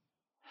law,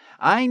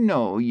 I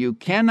know you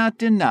cannot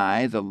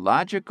deny the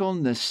logical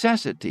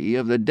necessity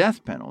of the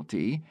death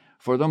penalty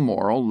for the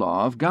moral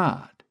law of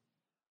God.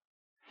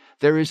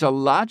 There is a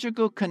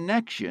logical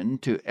connection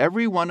to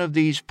every one of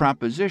these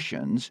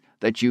propositions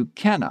that you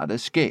cannot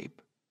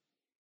escape.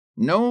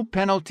 No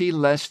penalty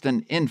less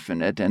than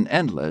infinite and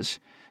endless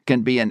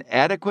can be an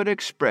adequate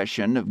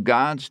expression of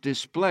God's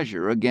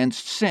displeasure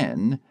against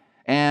sin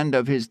and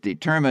of his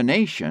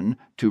determination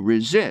to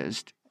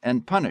resist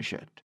and punish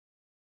it.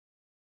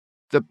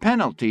 The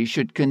penalty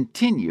should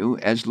continue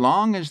as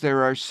long as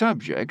there are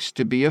subjects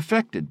to be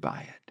affected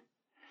by it,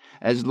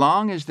 as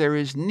long as there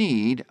is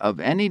need of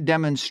any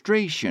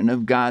demonstration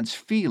of God's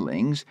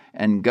feelings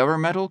and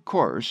governmental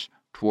course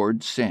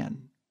toward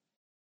sin.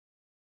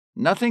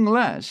 Nothing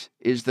less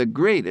is the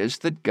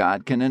greatest that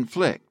God can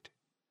inflict,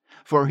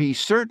 for he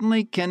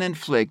certainly can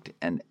inflict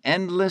an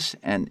endless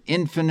and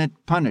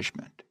infinite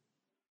punishment.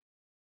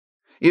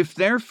 If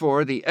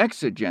therefore the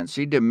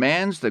exigency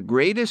demands the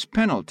greatest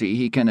penalty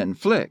he can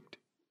inflict,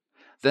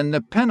 then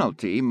the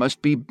penalty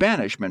must be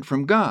banishment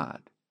from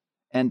God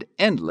and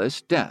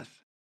endless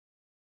death.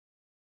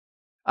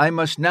 I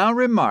must now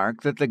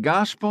remark that the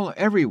gospel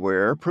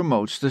everywhere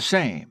promotes the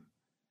same.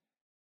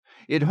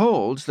 It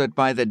holds that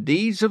by the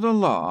deeds of the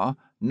law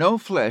no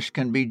flesh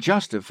can be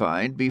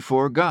justified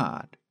before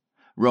God.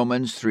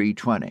 Romans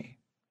 3:20.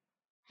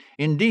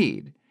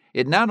 Indeed,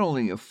 it not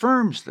only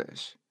affirms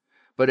this,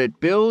 but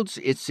it builds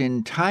its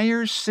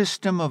entire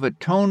system of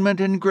atonement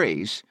and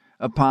grace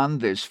upon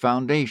this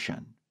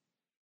foundation.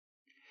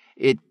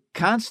 It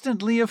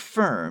constantly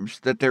affirms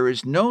that there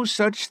is no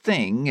such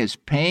thing as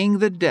paying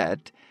the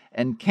debt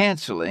and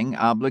canceling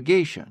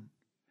obligation,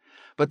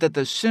 but that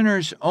the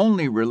sinner's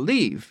only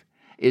relief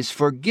is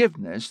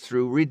forgiveness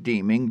through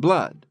redeeming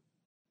blood.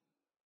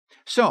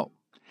 So,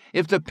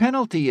 if the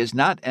penalty is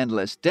not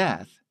endless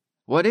death,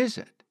 what is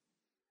it?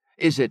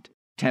 Is it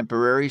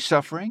temporary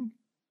suffering?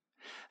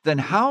 Then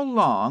how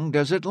long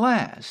does it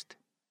last?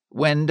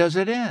 When does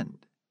it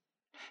end?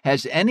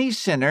 Has any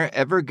sinner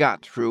ever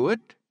got through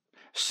it,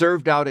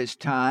 served out his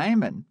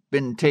time, and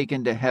been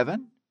taken to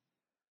heaven?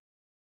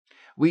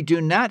 We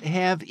do not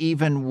have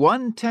even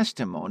one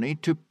testimony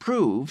to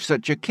prove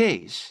such a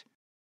case,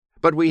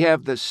 but we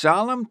have the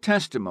solemn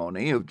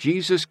testimony of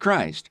Jesus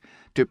Christ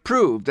to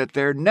prove that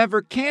there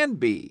never can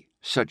be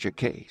such a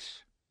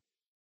case.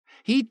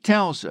 He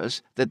tells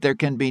us that there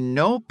can be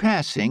no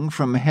passing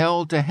from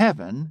hell to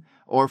heaven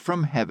or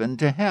from heaven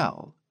to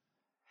hell.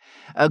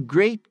 A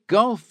great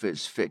gulf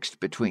is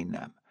fixed between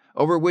them,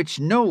 over which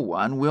no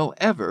one will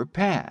ever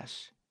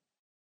pass.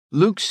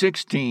 Luke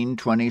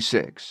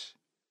 16:26.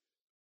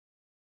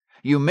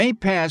 You may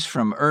pass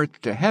from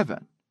earth to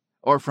heaven,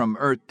 or from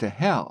earth to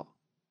hell,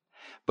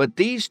 but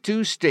these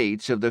two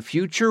states of the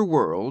future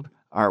world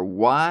are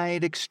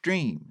wide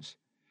extremes,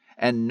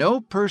 and no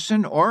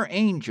person or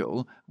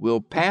angel will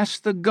pass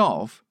the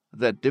gulf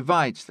that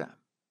divides them.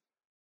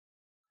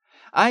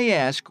 I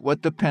ask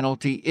what the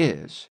penalty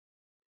is,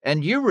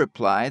 and you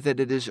reply that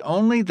it is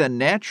only the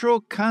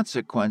natural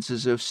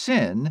consequences of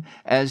sin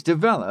as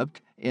developed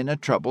in a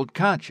troubled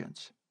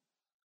conscience.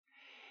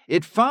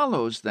 It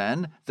follows,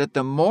 then, that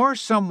the more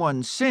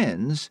someone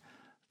sins,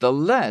 the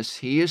less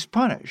he is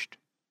punished,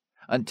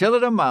 until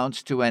it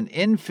amounts to an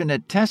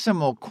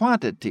infinitesimal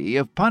quantity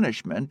of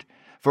punishment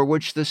for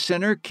which the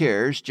sinner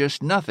cares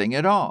just nothing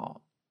at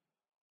all.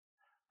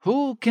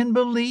 Who can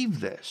believe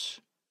this?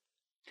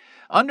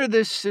 Under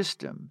this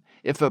system,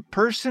 if a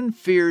person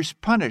fears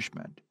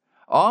punishment,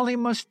 all he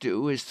must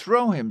do is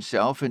throw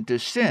himself into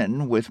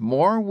sin with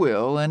more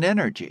will and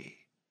energy.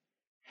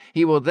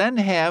 He will then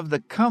have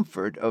the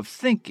comfort of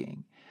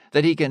thinking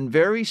that he can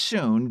very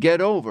soon get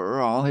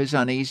over all his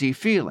uneasy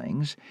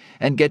feelings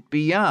and get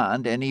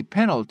beyond any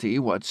penalty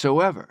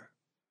whatsoever.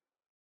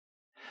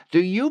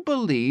 Do you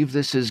believe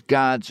this is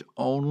God's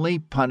only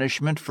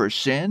punishment for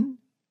sin?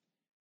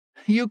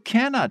 You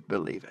cannot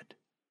believe it.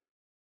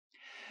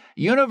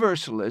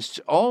 Universalists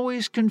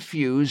always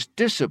confuse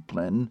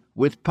discipline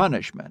with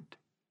punishment.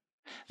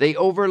 They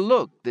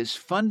overlook this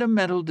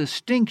fundamental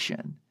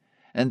distinction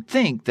and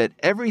think that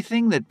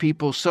everything that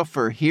people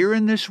suffer here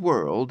in this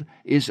world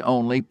is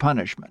only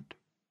punishment.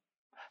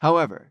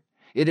 However,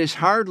 it is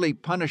hardly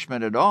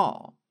punishment at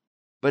all,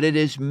 but it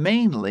is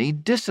mainly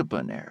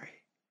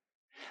disciplinary.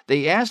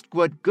 They ask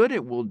what good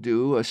it will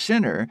do a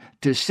sinner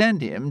to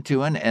send him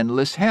to an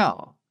endless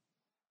hell.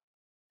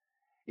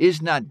 Is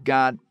not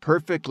God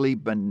perfectly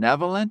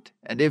benevolent?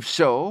 And if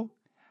so,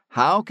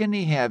 how can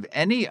he have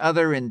any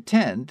other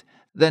intent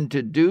than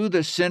to do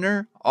the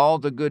sinner all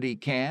the good he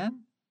can?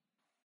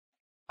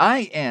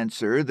 I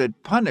answer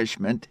that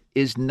punishment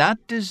is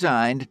not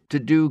designed to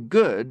do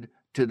good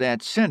to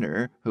that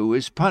sinner who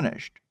is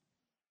punished.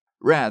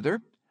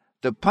 Rather,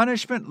 the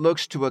punishment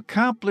looks to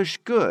accomplish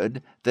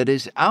good that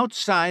is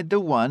outside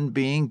the one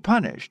being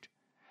punished,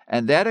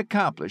 and that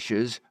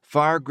accomplishes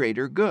far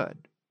greater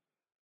good.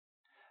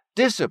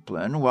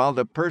 Discipline, while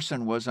the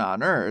person was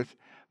on earth,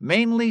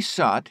 mainly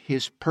sought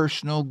his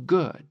personal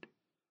good.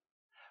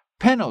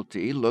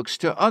 Penalty looks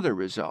to other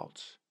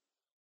results.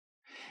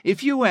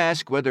 If you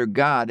ask whether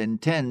God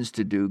intends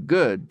to do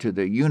good to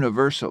the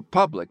universal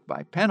public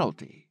by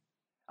penalty,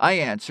 I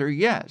answer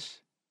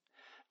yes.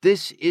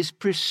 This is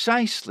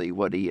precisely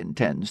what he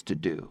intends to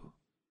do.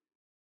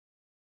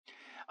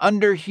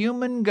 Under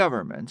human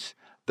governments,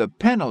 the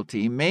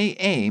penalty may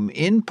aim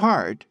in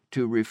part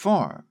to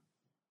reform.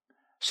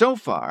 So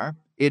far,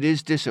 it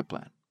is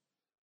discipline.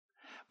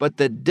 But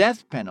the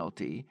death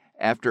penalty,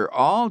 after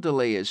all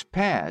delay is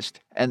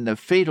past and the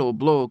fatal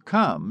blow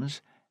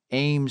comes,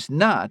 aims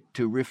not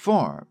to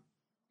reform.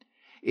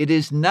 It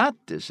is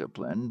not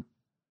discipline,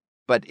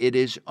 but it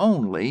is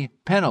only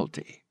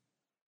penalty.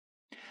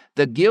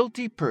 The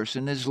guilty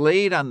person is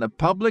laid on the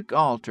public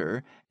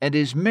altar and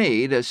is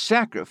made a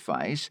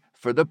sacrifice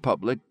for the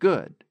public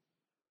good.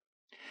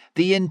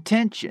 The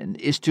intention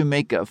is to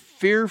make a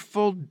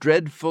fearful,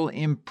 dreadful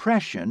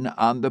impression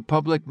on the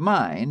public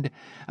mind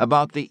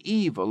about the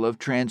evil of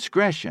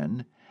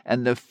transgression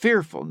and the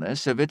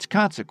fearfulness of its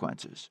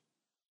consequences.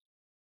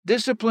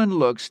 Discipline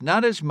looks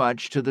not as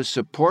much to the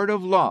support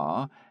of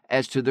law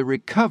as to the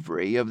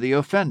recovery of the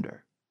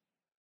offender.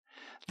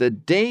 The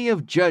day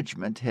of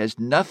judgment has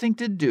nothing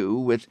to do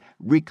with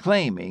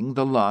reclaiming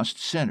the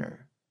lost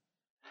sinner.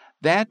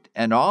 That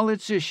and all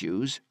its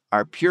issues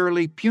are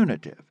purely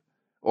punitive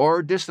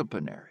or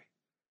disciplinary.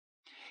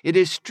 It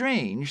is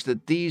strange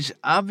that these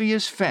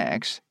obvious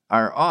facts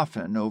are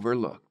often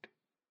overlooked.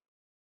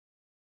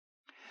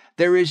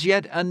 There is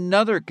yet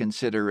another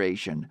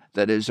consideration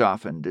that is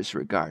often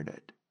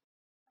disregarded,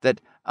 that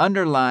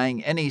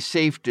underlying any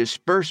safe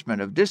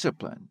disbursement of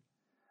discipline,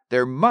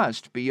 there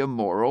must be a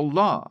moral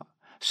law,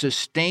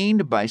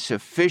 sustained by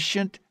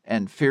sufficient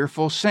and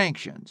fearful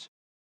sanctions,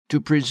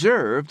 to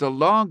preserve the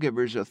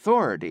lawgiver's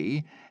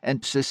authority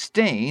and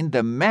sustain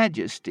the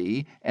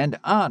majesty and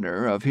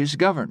honor of his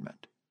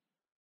government.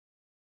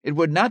 It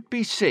would not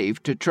be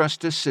safe to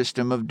trust a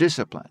system of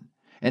discipline,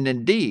 and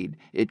indeed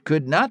it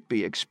could not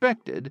be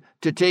expected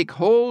to take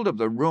hold of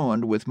the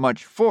ruined with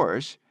much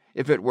force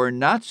if it were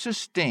not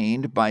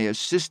sustained by a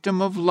system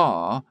of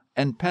law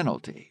and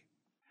penalty.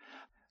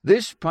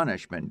 This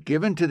punishment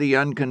given to the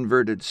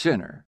unconverted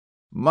sinner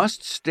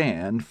must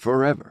stand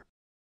forever.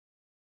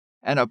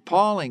 an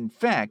appalling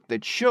fact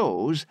that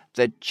shows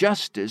that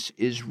justice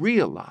is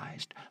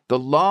realized, the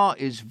law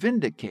is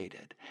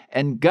vindicated,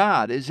 and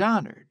God is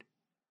honored,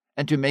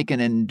 and to make an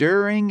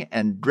enduring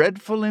and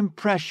dreadful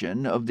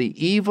impression of the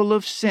evil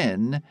of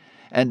sin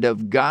and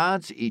of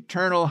God's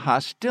eternal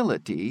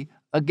hostility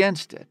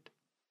against it.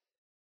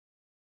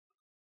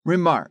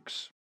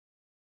 Remarks.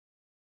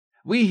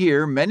 We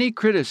hear many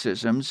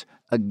criticisms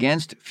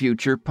against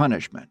future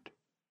punishment.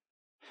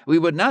 We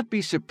would not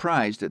be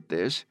surprised at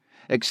this,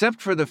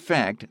 except for the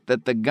fact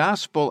that the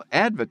gospel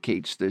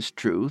advocates this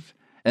truth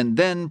and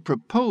then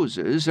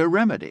proposes a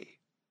remedy.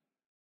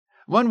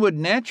 One would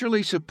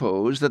naturally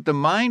suppose that the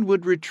mind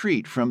would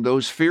retreat from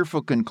those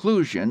fearful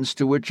conclusions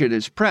to which it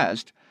is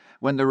pressed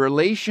when the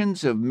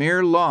relations of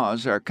mere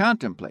laws are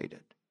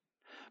contemplated.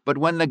 But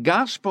when the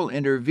gospel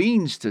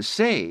intervenes to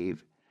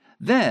save,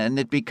 then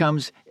it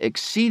becomes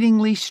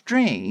exceedingly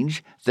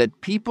strange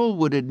that people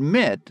would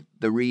admit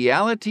the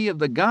reality of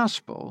the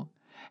gospel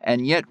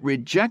and yet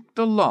reject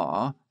the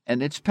law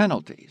and its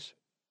penalties.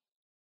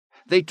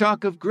 They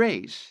talk of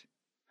grace,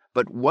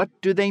 but what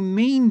do they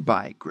mean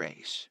by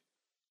grace?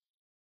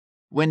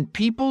 When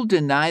people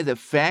deny the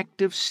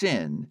fact of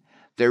sin,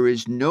 there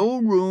is no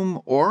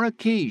room or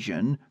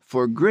occasion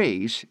for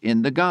grace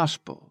in the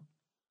gospel.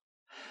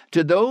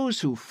 To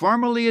those who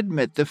formally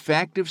admit the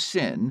fact of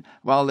sin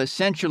while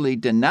essentially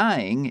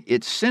denying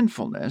its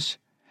sinfulness,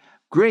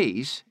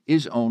 grace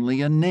is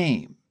only a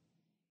name.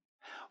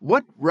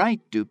 What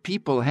right do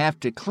people have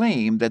to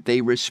claim that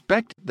they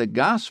respect the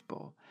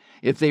gospel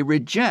if they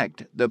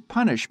reject the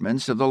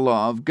punishments of the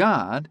law of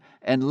God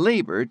and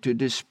labor to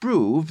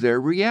disprove their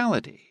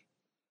reality?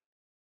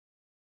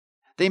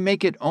 They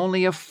make it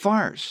only a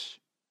farce,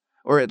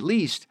 or at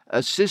least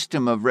a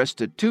system of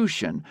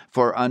restitution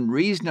for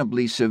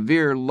unreasonably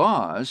severe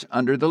laws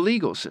under the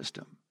legal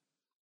system.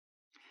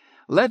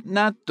 Let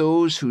not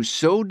those who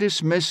so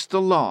dismiss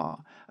the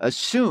law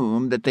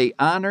assume that they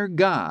honor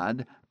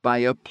God by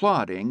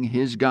applauding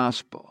His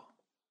gospel.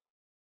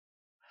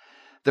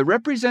 The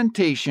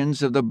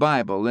representations of the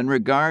Bible in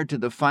regard to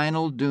the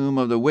final doom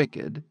of the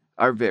wicked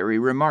are very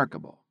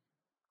remarkable.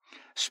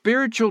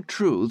 Spiritual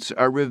truths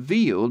are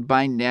revealed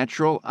by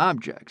natural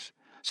objects,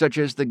 such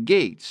as the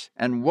gates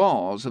and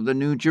walls of the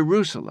New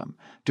Jerusalem,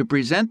 to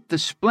present the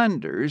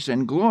splendors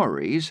and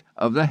glories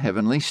of the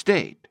heavenly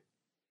state.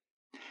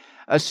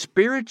 A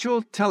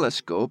spiritual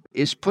telescope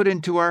is put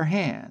into our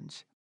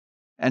hands,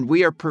 and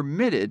we are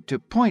permitted to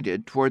point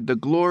it toward the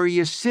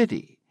glorious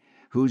city,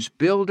 whose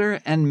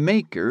builder and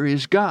maker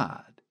is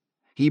God.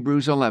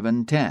 Hebrews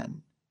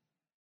 11:10.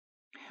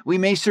 We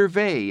may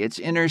survey its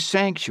inner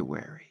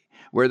sanctuary,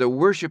 where the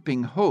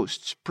worshiping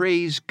hosts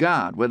praise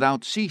God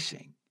without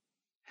ceasing.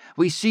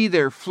 We see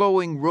their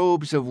flowing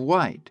robes of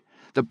white,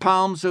 the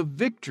palms of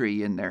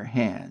victory in their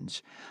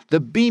hands,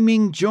 the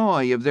beaming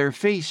joy of their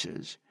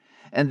faces,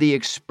 and the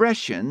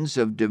expressions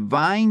of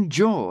divine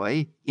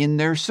joy in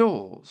their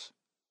souls.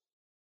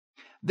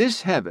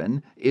 This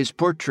heaven is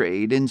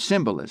portrayed in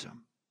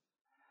symbolism.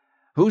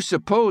 Who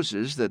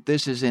supposes that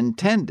this is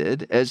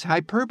intended as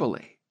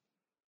hyperbole?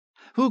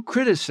 Who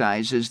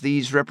criticizes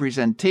these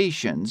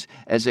representations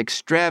as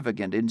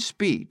extravagant in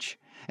speech,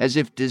 as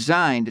if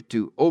designed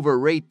to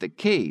overrate the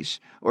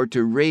case or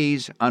to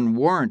raise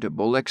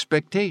unwarrantable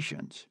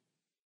expectations?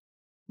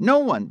 No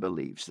one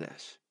believes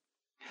this.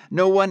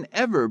 No one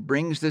ever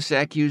brings this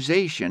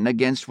accusation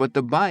against what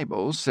the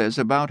Bible says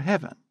about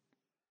heaven.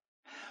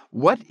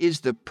 What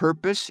is the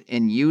purpose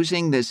in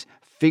using this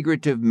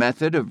figurative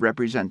method of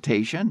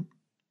representation?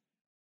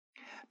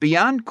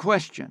 Beyond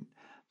question,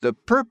 the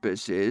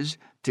purpose is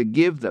to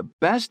give the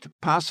best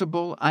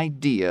possible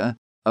idea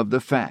of the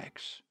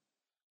facts.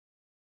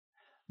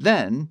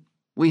 Then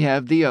we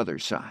have the other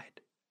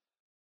side.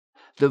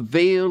 The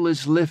veil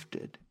is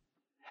lifted,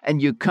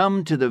 and you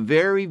come to the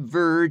very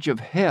verge of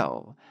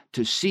hell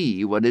to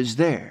see what is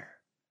there.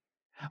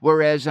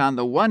 Whereas on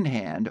the one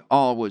hand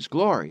all was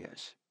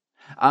glorious,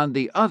 on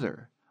the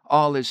other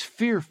all is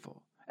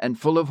fearful and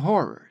full of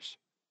horrors.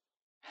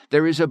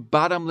 There is a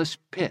bottomless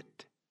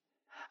pit.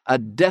 A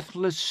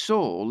deathless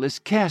soul is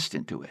cast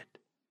into it.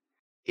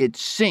 It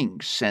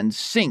sinks and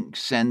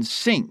sinks and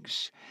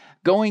sinks,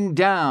 going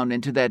down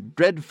into that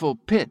dreadful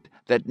pit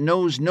that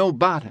knows no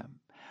bottom,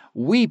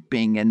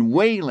 weeping and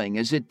wailing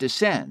as it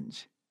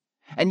descends,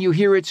 and you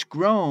hear its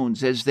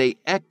groans as they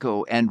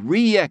echo and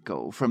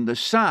re-echo from the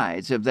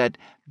sides of that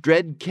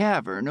dread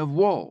cavern of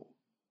woe.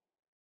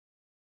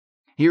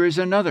 Here is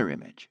another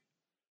image.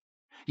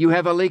 You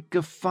have a lake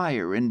of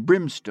fire and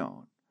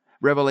brimstone,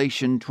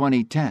 Revelation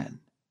 20:10.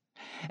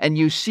 And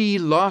you see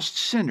lost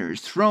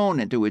sinners thrown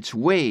into its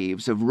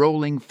waves of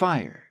rolling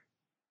fire.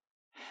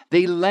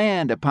 They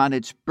land upon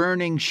its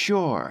burning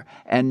shore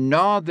and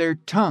gnaw their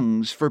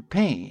tongues for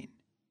pain.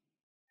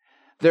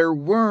 Their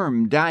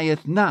worm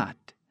dieth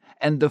not,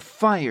 and the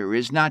fire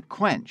is not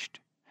quenched.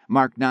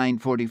 Mark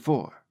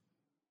 9:44.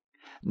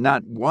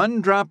 Not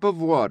one drop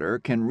of water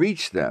can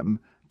reach them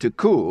to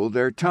cool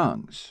their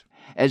tongues,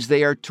 as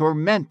they are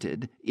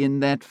tormented in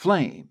that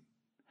flame.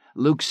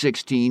 Luke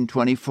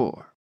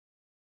 16:24.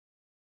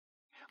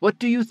 What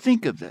do you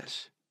think of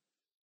this?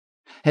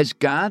 Has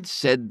God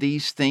said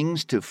these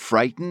things to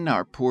frighten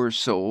our poor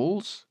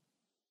souls?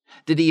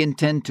 Did he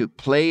intend to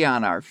play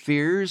on our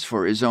fears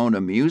for his own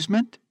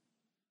amusement?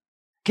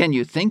 Can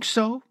you think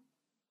so?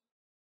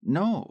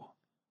 No.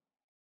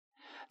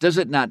 Does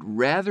it not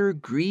rather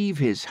grieve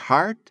his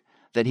heart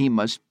that he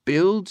must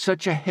build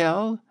such a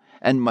hell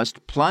and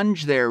must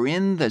plunge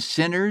therein the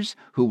sinners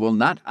who will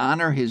not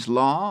honor his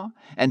law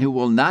and who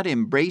will not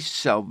embrace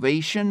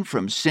salvation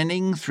from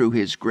sinning through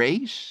his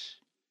grace?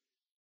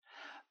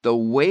 The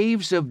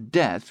waves of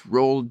death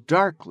roll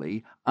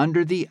darkly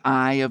under the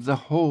eye of the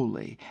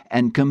holy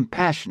and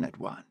compassionate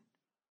one.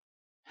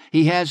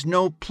 He has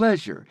no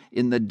pleasure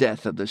in the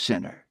death of the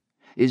sinner,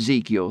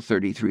 Ezekiel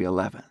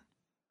 33:11.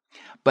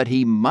 But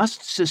he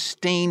must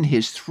sustain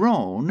his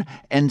throne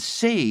and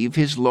save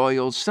his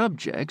loyal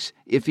subjects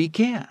if he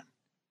can.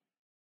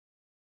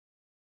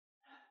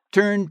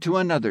 Turn to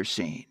another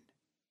scene.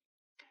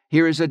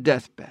 Here is a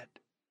deathbed.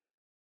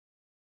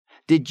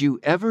 Did you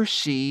ever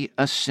see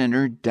a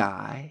sinner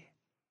die?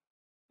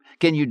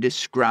 Can you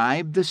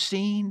describe the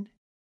scene?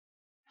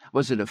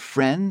 Was it a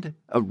friend,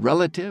 a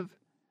relative,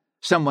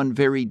 someone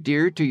very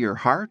dear to your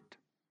heart?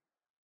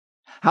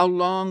 How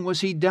long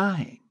was he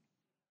dying?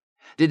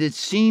 Did it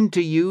seem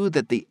to you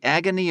that the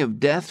agony of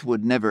death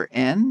would never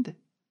end?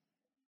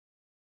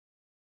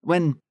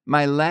 When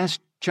my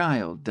last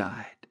child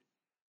died,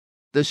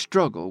 the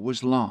struggle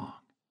was long.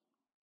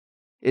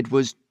 It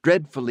was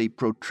dreadfully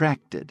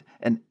protracted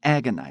and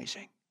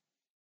agonizing.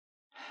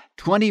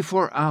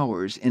 24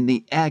 hours in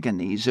the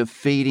agonies of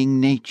fading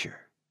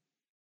nature.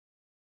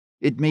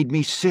 It made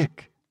me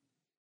sick.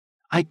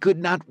 I could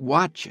not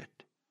watch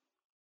it.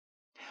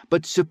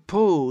 But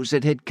suppose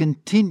it had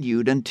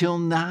continued until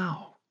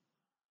now.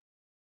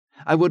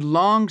 I would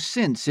long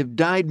since have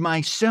died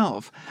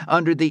myself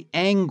under the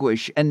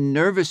anguish and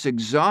nervous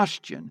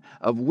exhaustion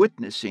of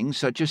witnessing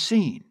such a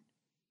scene.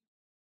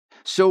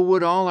 So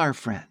would all our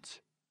friends.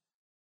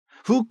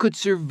 Who could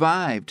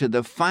survive to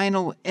the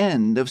final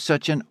end of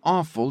such an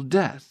awful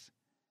death?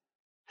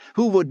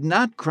 Who would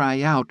not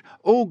cry out,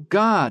 "O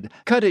God,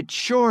 cut it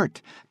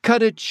short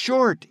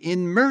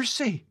in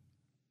mercy"?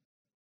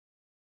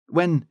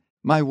 When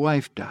my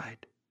wife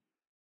died,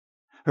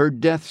 her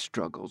death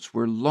struggles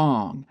were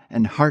long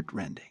and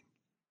heartrending.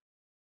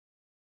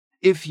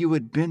 If you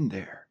had been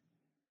there,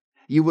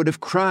 you would have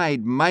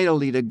cried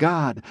mightily to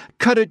God,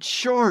 "Cut it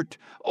short!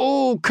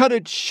 Oh, cut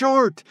it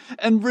short,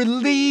 and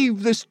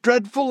relieve this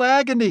dreadful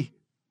agony."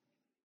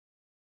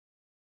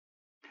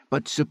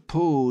 But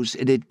suppose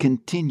it had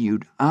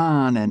continued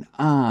on and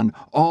on,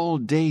 all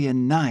day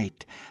and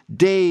night,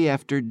 day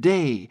after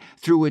day,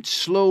 through its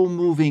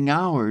slow-moving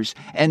hours,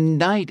 and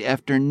night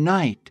after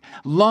night,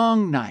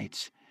 long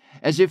nights,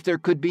 as if there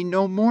could be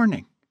no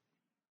morning.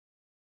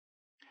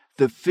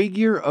 The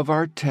figure of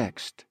our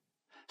text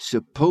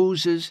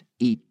supposes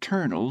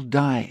eternal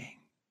dying.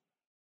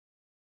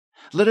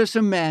 Let us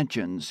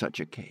imagine such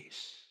a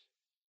case.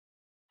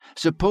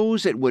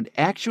 Suppose it would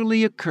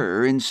actually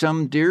occur in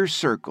some dear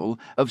circle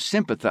of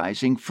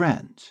sympathizing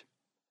friends.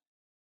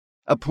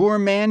 A poor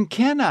man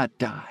cannot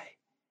die.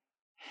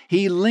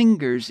 He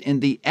lingers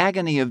in the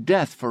agony of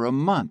death for a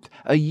month,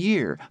 a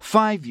year,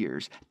 5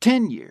 years,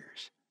 10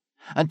 years,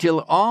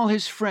 until all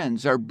his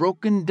friends are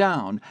broken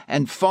down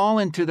and fall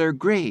into their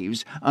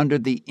graves under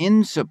the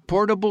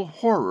insupportable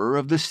horror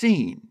of the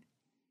scene.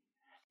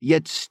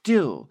 Yet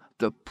still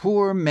the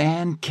poor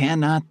man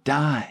cannot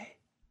die.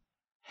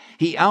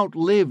 He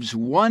outlives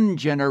one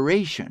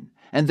generation,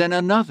 and then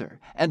another,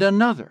 and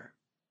another.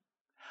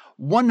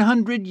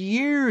 100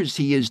 years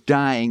he is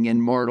dying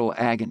in mortal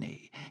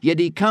agony, yet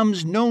he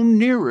comes no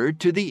nearer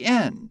to the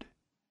end.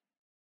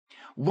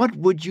 What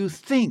would you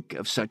think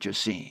of such a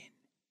scene?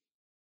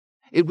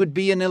 It would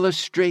be an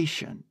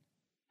illustration,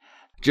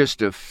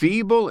 just a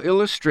feeble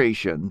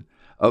illustration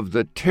of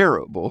the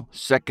terrible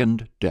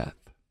second death.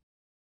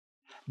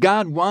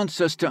 God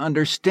wants us to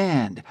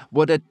understand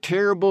what a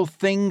terrible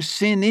thing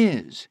sin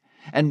is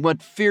and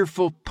what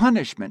fearful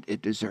punishment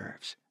it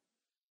deserves.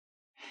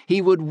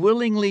 He would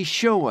willingly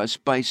show us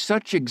by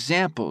such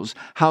examples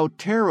how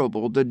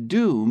terrible the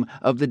doom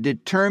of the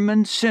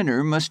determined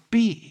sinner must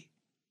be.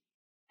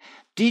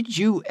 Did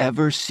you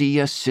ever see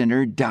a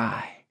sinner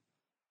die?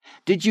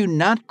 Did you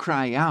not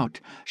cry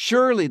out,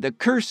 "Surely the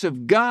curse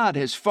of God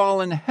has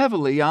fallen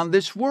heavily on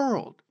this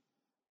world"?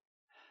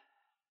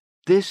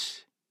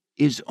 This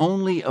is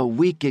only a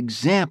weak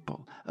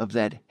example of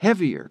that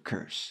heavier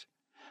curse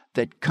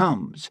that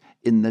comes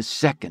in the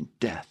second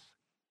death.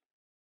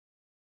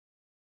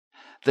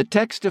 The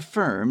text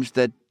affirms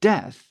that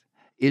death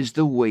is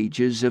the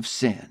wages of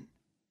sin.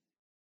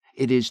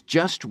 It is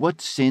just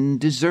what sin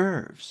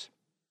deserves.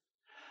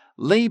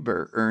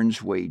 Labor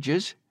earns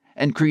wages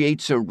and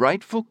creates a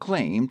rightful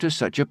claim to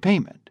such a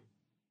payment.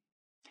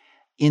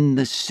 In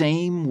the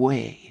same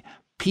way,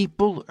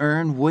 people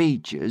earn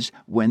wages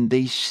when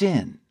they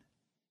sin.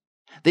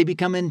 They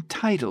become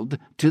entitled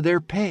to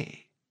their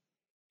pay.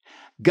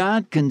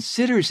 God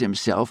considers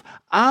himself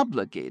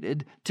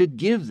obligated to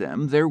give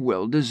them their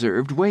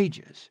well-deserved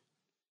wages.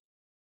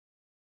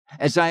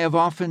 As I have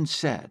often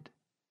said,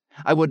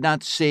 I would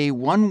not say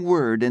one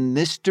word in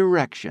this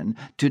direction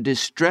to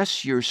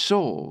distress your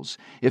souls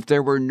if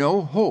there were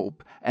no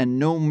hope and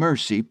no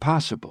mercy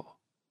possible.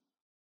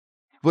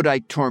 Would I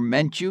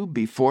torment you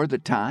before the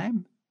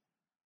time?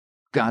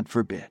 God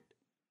forbid.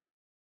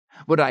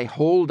 Would I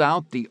hold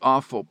out the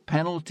awful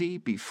penalty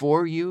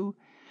before you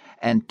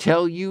and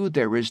tell you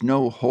there is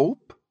no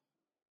hope?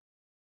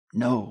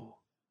 No.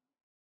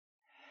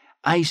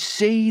 I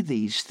say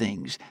these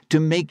things to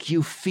make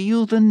you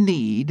feel the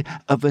need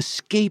of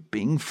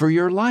escaping for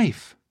your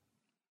life.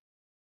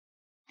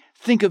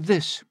 Think of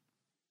this.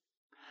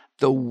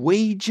 The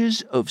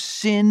wages of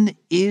sin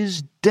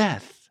is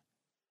death.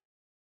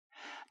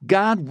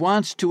 God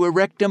wants to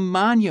erect a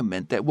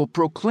monument that will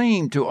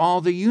proclaim to all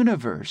the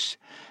universe,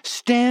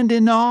 "Stand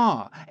in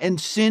awe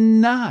and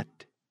sin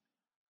not."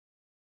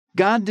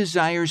 God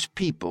desires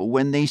people,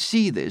 when they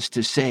see this,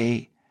 to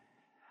say,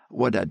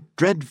 "What a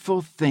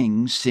dreadful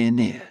thing sin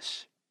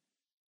is."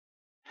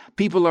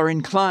 People are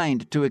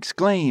inclined to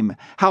exclaim,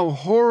 "How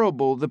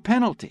horrible the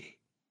penalty!"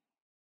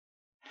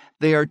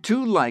 They are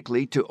too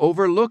likely to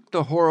overlook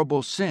the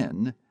horrible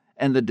sin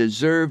and the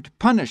deserved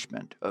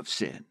punishment of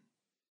sin.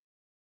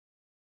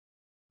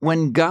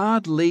 When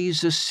God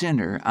lays a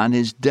sinner on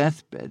his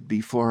deathbed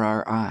before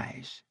our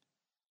eyes,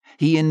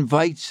 he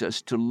invites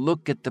us to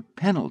look at the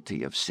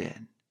penalty of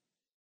sin.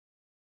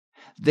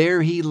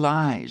 There he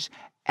lies,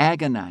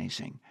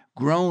 agonizing,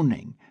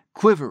 groaning,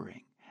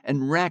 quivering,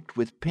 and racked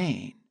with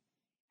pain.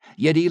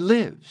 Yet he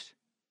lives,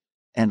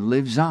 and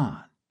lives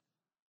on.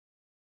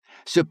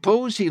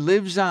 Suppose he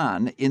lives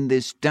on in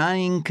this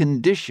dying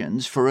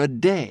conditions for a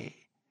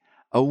day,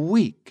 a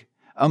week,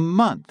 a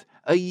month,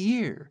 a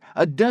year,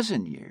 a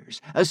dozen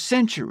years, a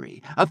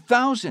century,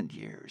 1,000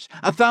 years,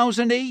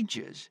 1,000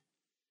 ages.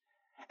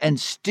 And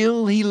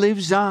still he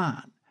lives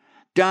on,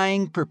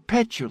 dying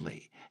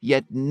perpetually,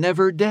 yet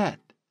never dead.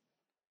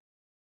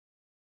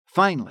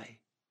 Finally,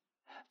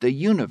 the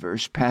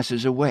universe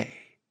passes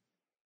away.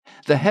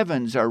 The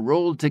heavens are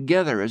rolled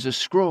together as a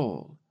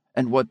scroll,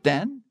 and what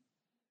then?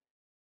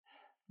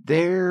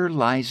 There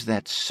lies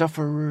that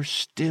sufferer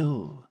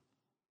still.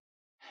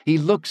 He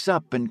looks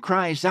up and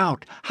cries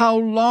out, "How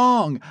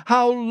long?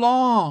 How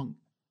long?"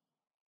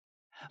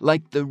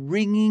 Like the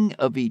ringing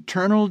of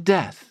eternal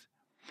death,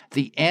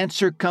 the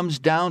answer comes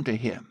down to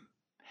him,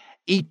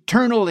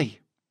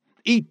 "Eternally,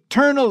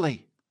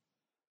 eternally."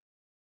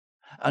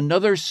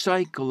 Another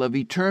cycle of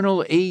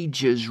eternal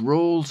ages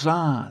rolls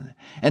on,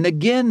 and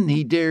again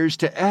he dares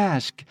to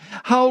ask,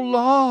 "How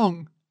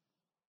long?"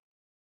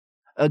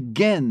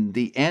 Again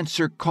the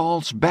answer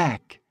calls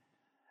back,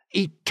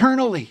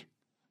 "Eternally,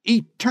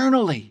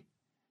 eternally."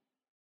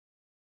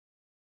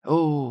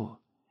 Oh,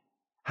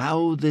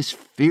 how this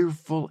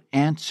fearful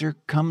answer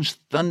comes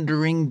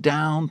thundering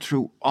down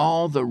through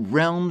all the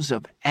realms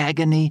of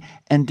agony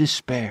and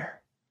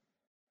despair.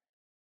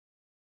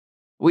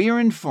 We are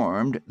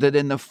informed that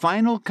in the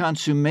final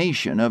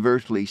consummation of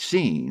earthly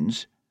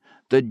scenes,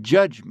 the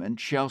judgment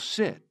shall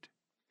sit,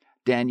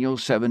 Daniel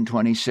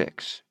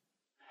 7:26,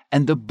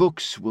 and the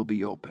books will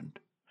be opened,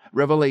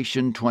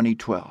 Revelation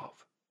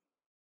 20:12.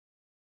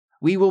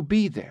 We will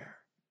be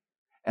there,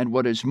 and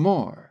what is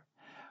more,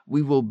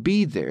 we will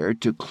be there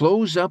to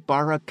close up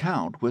our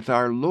account with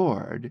our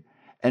Lord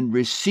and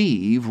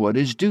receive what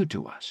is due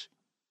to us.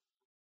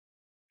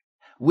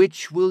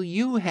 Which will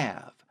you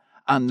have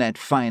on that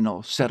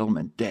final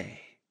settlement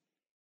day?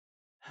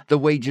 The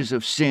wages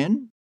of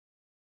sin?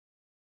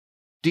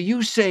 Do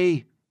you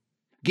say,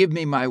 "Give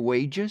me my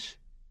wages.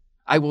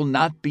 I will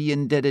not be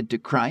indebted to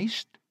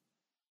Christ"?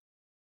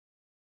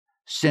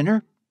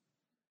 Sinner,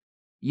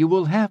 you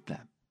will have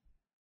them.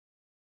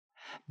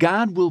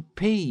 God will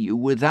pay you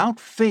without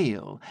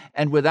fail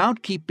and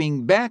without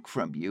keeping back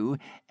from you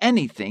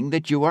anything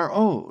that you are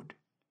owed.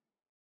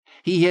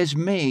 He has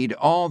made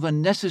all the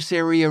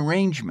necessary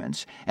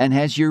arrangements and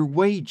has your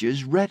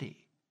wages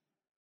ready.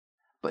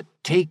 But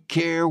take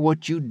care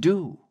what you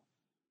do.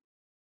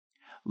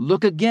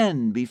 Look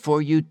again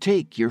before you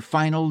take your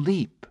final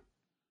leap.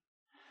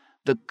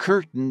 The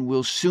curtain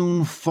will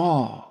soon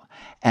fall,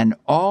 and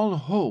all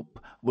hope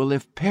will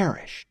have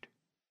perished.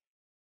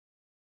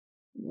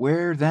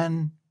 Where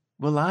then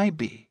will I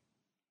be?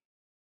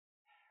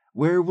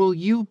 Where will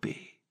you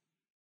be?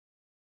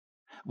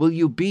 Will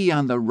you be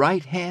on the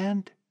right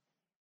hand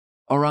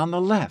or on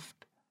the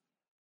left?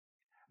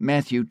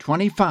 Matthew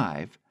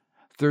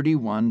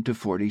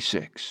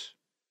 25:31-46.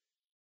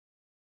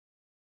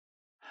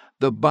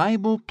 The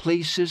Bible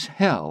places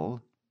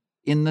hell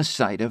in the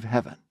sight of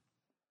heaven.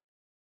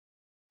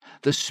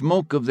 The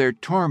smoke of their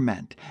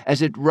torment,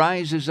 as it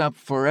rises up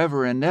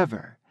forever and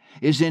ever,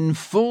 is in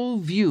full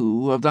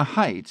view of the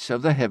heights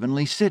of the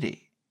heavenly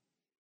city.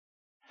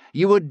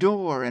 You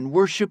adore and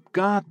worship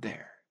God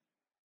there.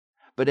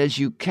 But as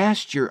you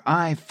cast your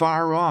eye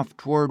far off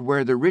toward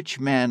where the rich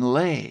man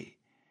lay,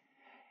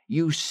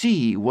 you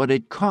see what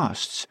it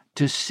costs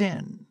to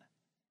sin.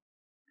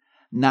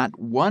 Not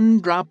one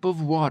drop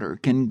of water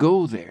can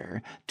go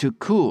there to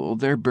cool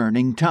their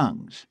burning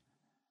tongues.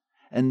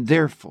 And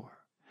therefore,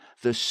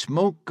 The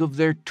smoke of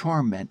their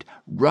torment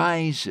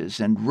rises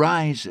and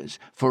rises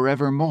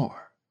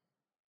forevermore.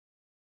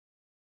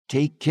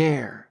 Take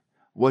care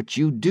what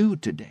you do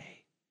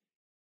today.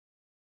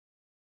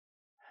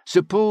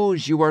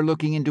 Suppose you are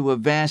looking into a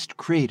vast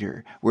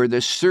crater where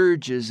the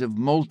surges of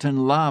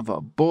molten lava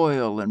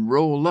boil and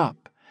roll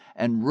up,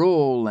 and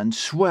roll and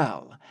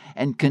swell,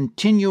 and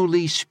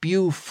continually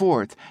spew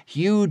forth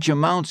huge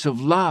amounts of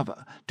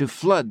lava to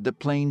flood the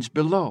plains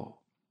below.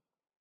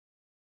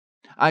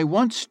 I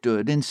once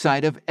stood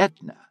inside of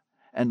Etna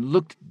and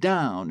looked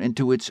down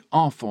into its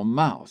awful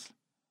mouth.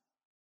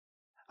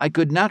 I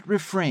could not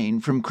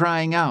refrain from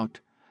crying out,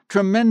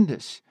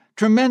 "Tremendous!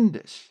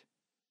 Tremendous!"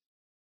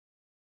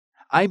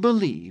 I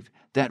believe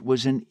that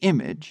was an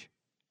image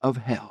of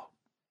hell.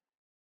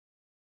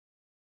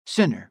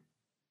 Sinner,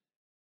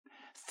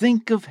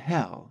 think of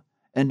hell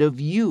and of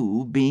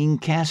you being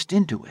cast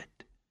into it.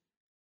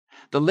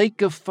 The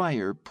lake of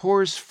fire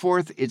pours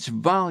forth its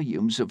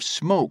volumes of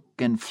smoke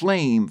and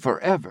flame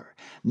forever,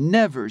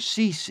 never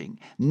ceasing,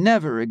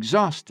 never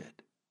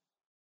exhausted.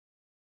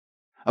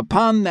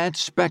 Upon that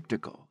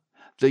spectacle,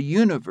 the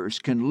universe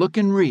can look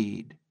and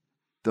read,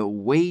 "The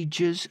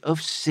wages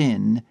of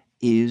sin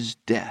is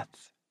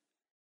death."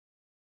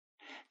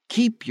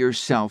 Keep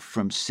yourself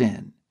from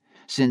sin,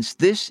 since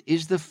this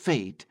is the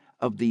fate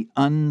of the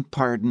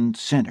unpardoned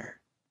sinner.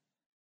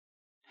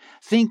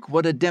 Think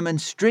what a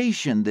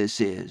demonstration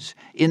this is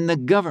in the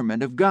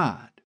government of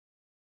God.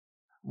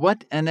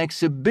 What an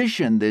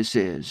exhibition this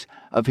is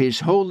of His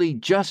holy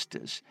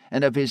justice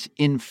and of His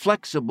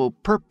inflexible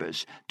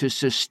purpose to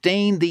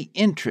sustain the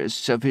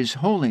interests of His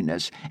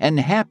holiness and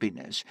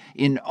happiness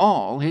in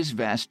all His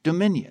vast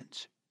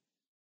dominions.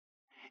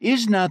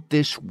 Is not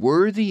this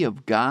worthy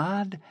of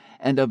God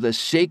and of the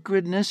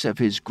sacredness of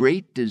His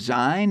great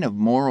design of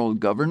moral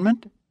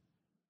government?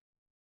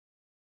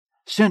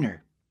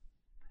 Sinner,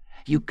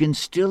 you can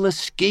still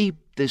escape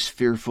this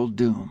fearful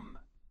doom.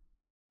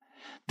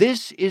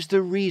 This is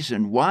the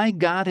reason why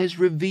God has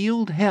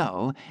revealed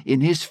hell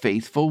in His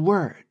faithful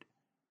word.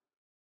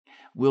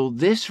 Will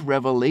this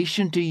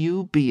revelation to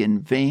you be in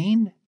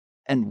vain,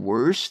 and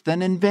worse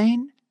than in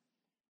vain?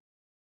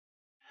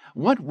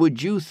 What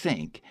would you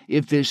think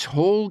if this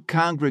whole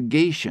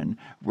congregation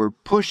were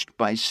pushed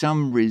by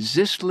some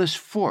resistless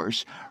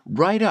force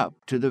right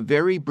up to the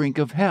very brink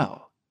of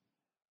hell?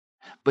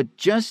 But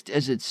just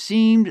as it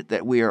seemed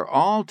that we are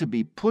all to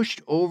be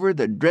pushed over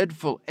the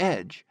dreadful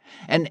edge,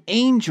 an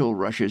angel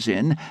rushes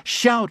in,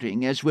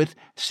 shouting as with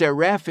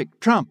seraphic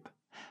trump,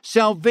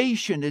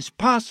 "Salvation is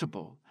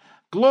possible!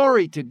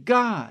 Glory to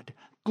God!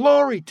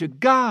 Glory to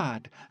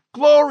God!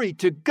 Glory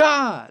to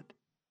God!"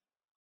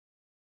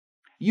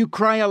 You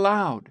cry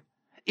aloud,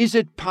 "Is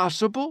it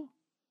possible?"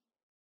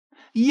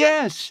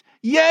 "Yes,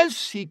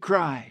 yes," he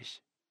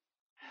cries.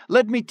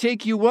 "Let me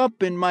take you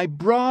up in my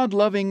broad,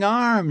 loving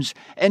arms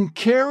and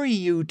carry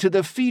you to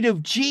the feet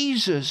of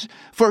Jesus,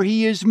 for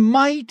He is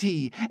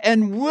mighty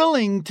and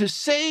willing to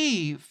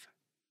save."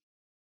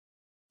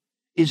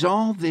 Is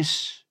all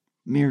this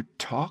mere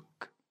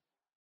talk?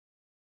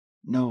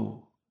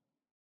 No.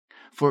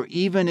 For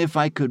even if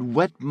I could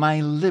wet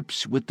my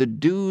lips with the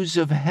dews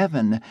of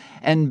heaven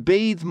and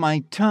bathe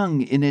my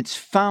tongue in its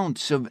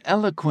founts of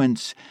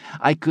eloquence,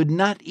 I could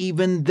not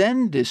even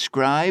then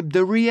describe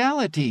the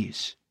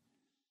realities.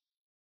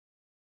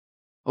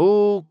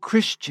 Oh,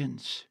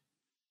 Christians,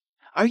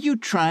 are you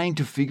trying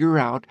to figure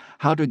out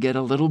how to get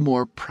a little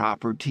more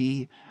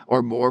property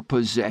or more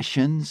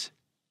possessions,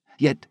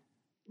 yet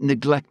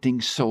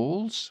neglecting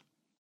souls?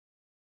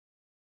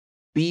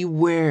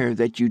 Beware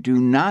that you do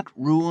not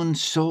ruin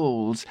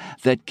souls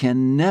that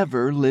can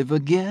never live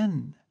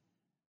again.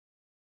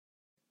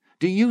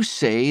 Do you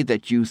say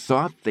that you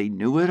thought they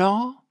knew it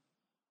all?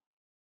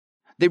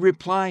 They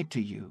reply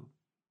to you,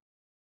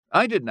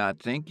 "I did not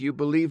think you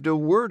believed a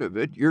word of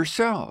it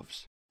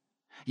yourselves.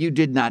 You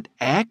did not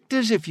act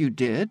as if you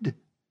did.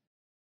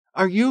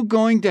 Are you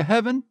going to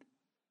heaven?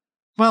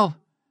 Well,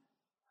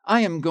 I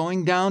am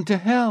going down to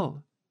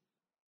hell.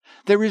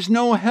 There is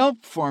no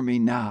help for me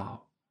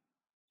now.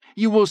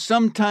 You will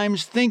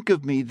sometimes think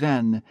of me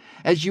then,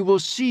 as you will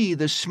see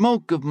the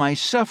smoke of my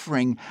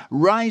suffering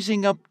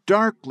rising up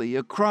darkly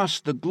across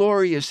the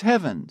glorious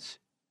heavens.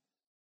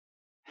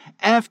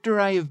 After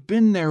I have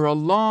been there a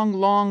long,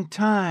 long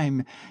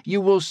time, you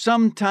will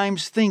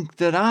sometimes think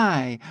that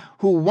I,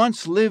 who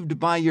once lived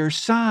by your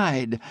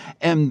side,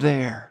 am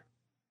there.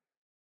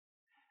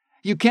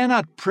 You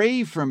cannot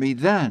pray for me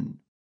then,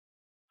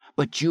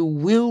 but you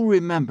will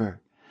remember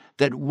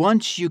that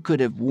once you could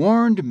have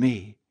warned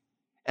me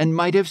and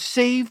might have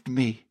saved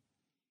me.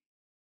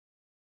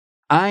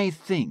 I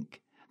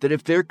think that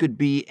if there could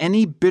be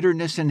any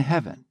bitterness in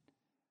heaven,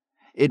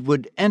 it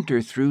would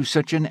enter through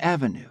such an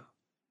avenue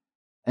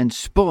and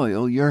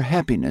spoil your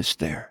happiness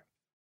there.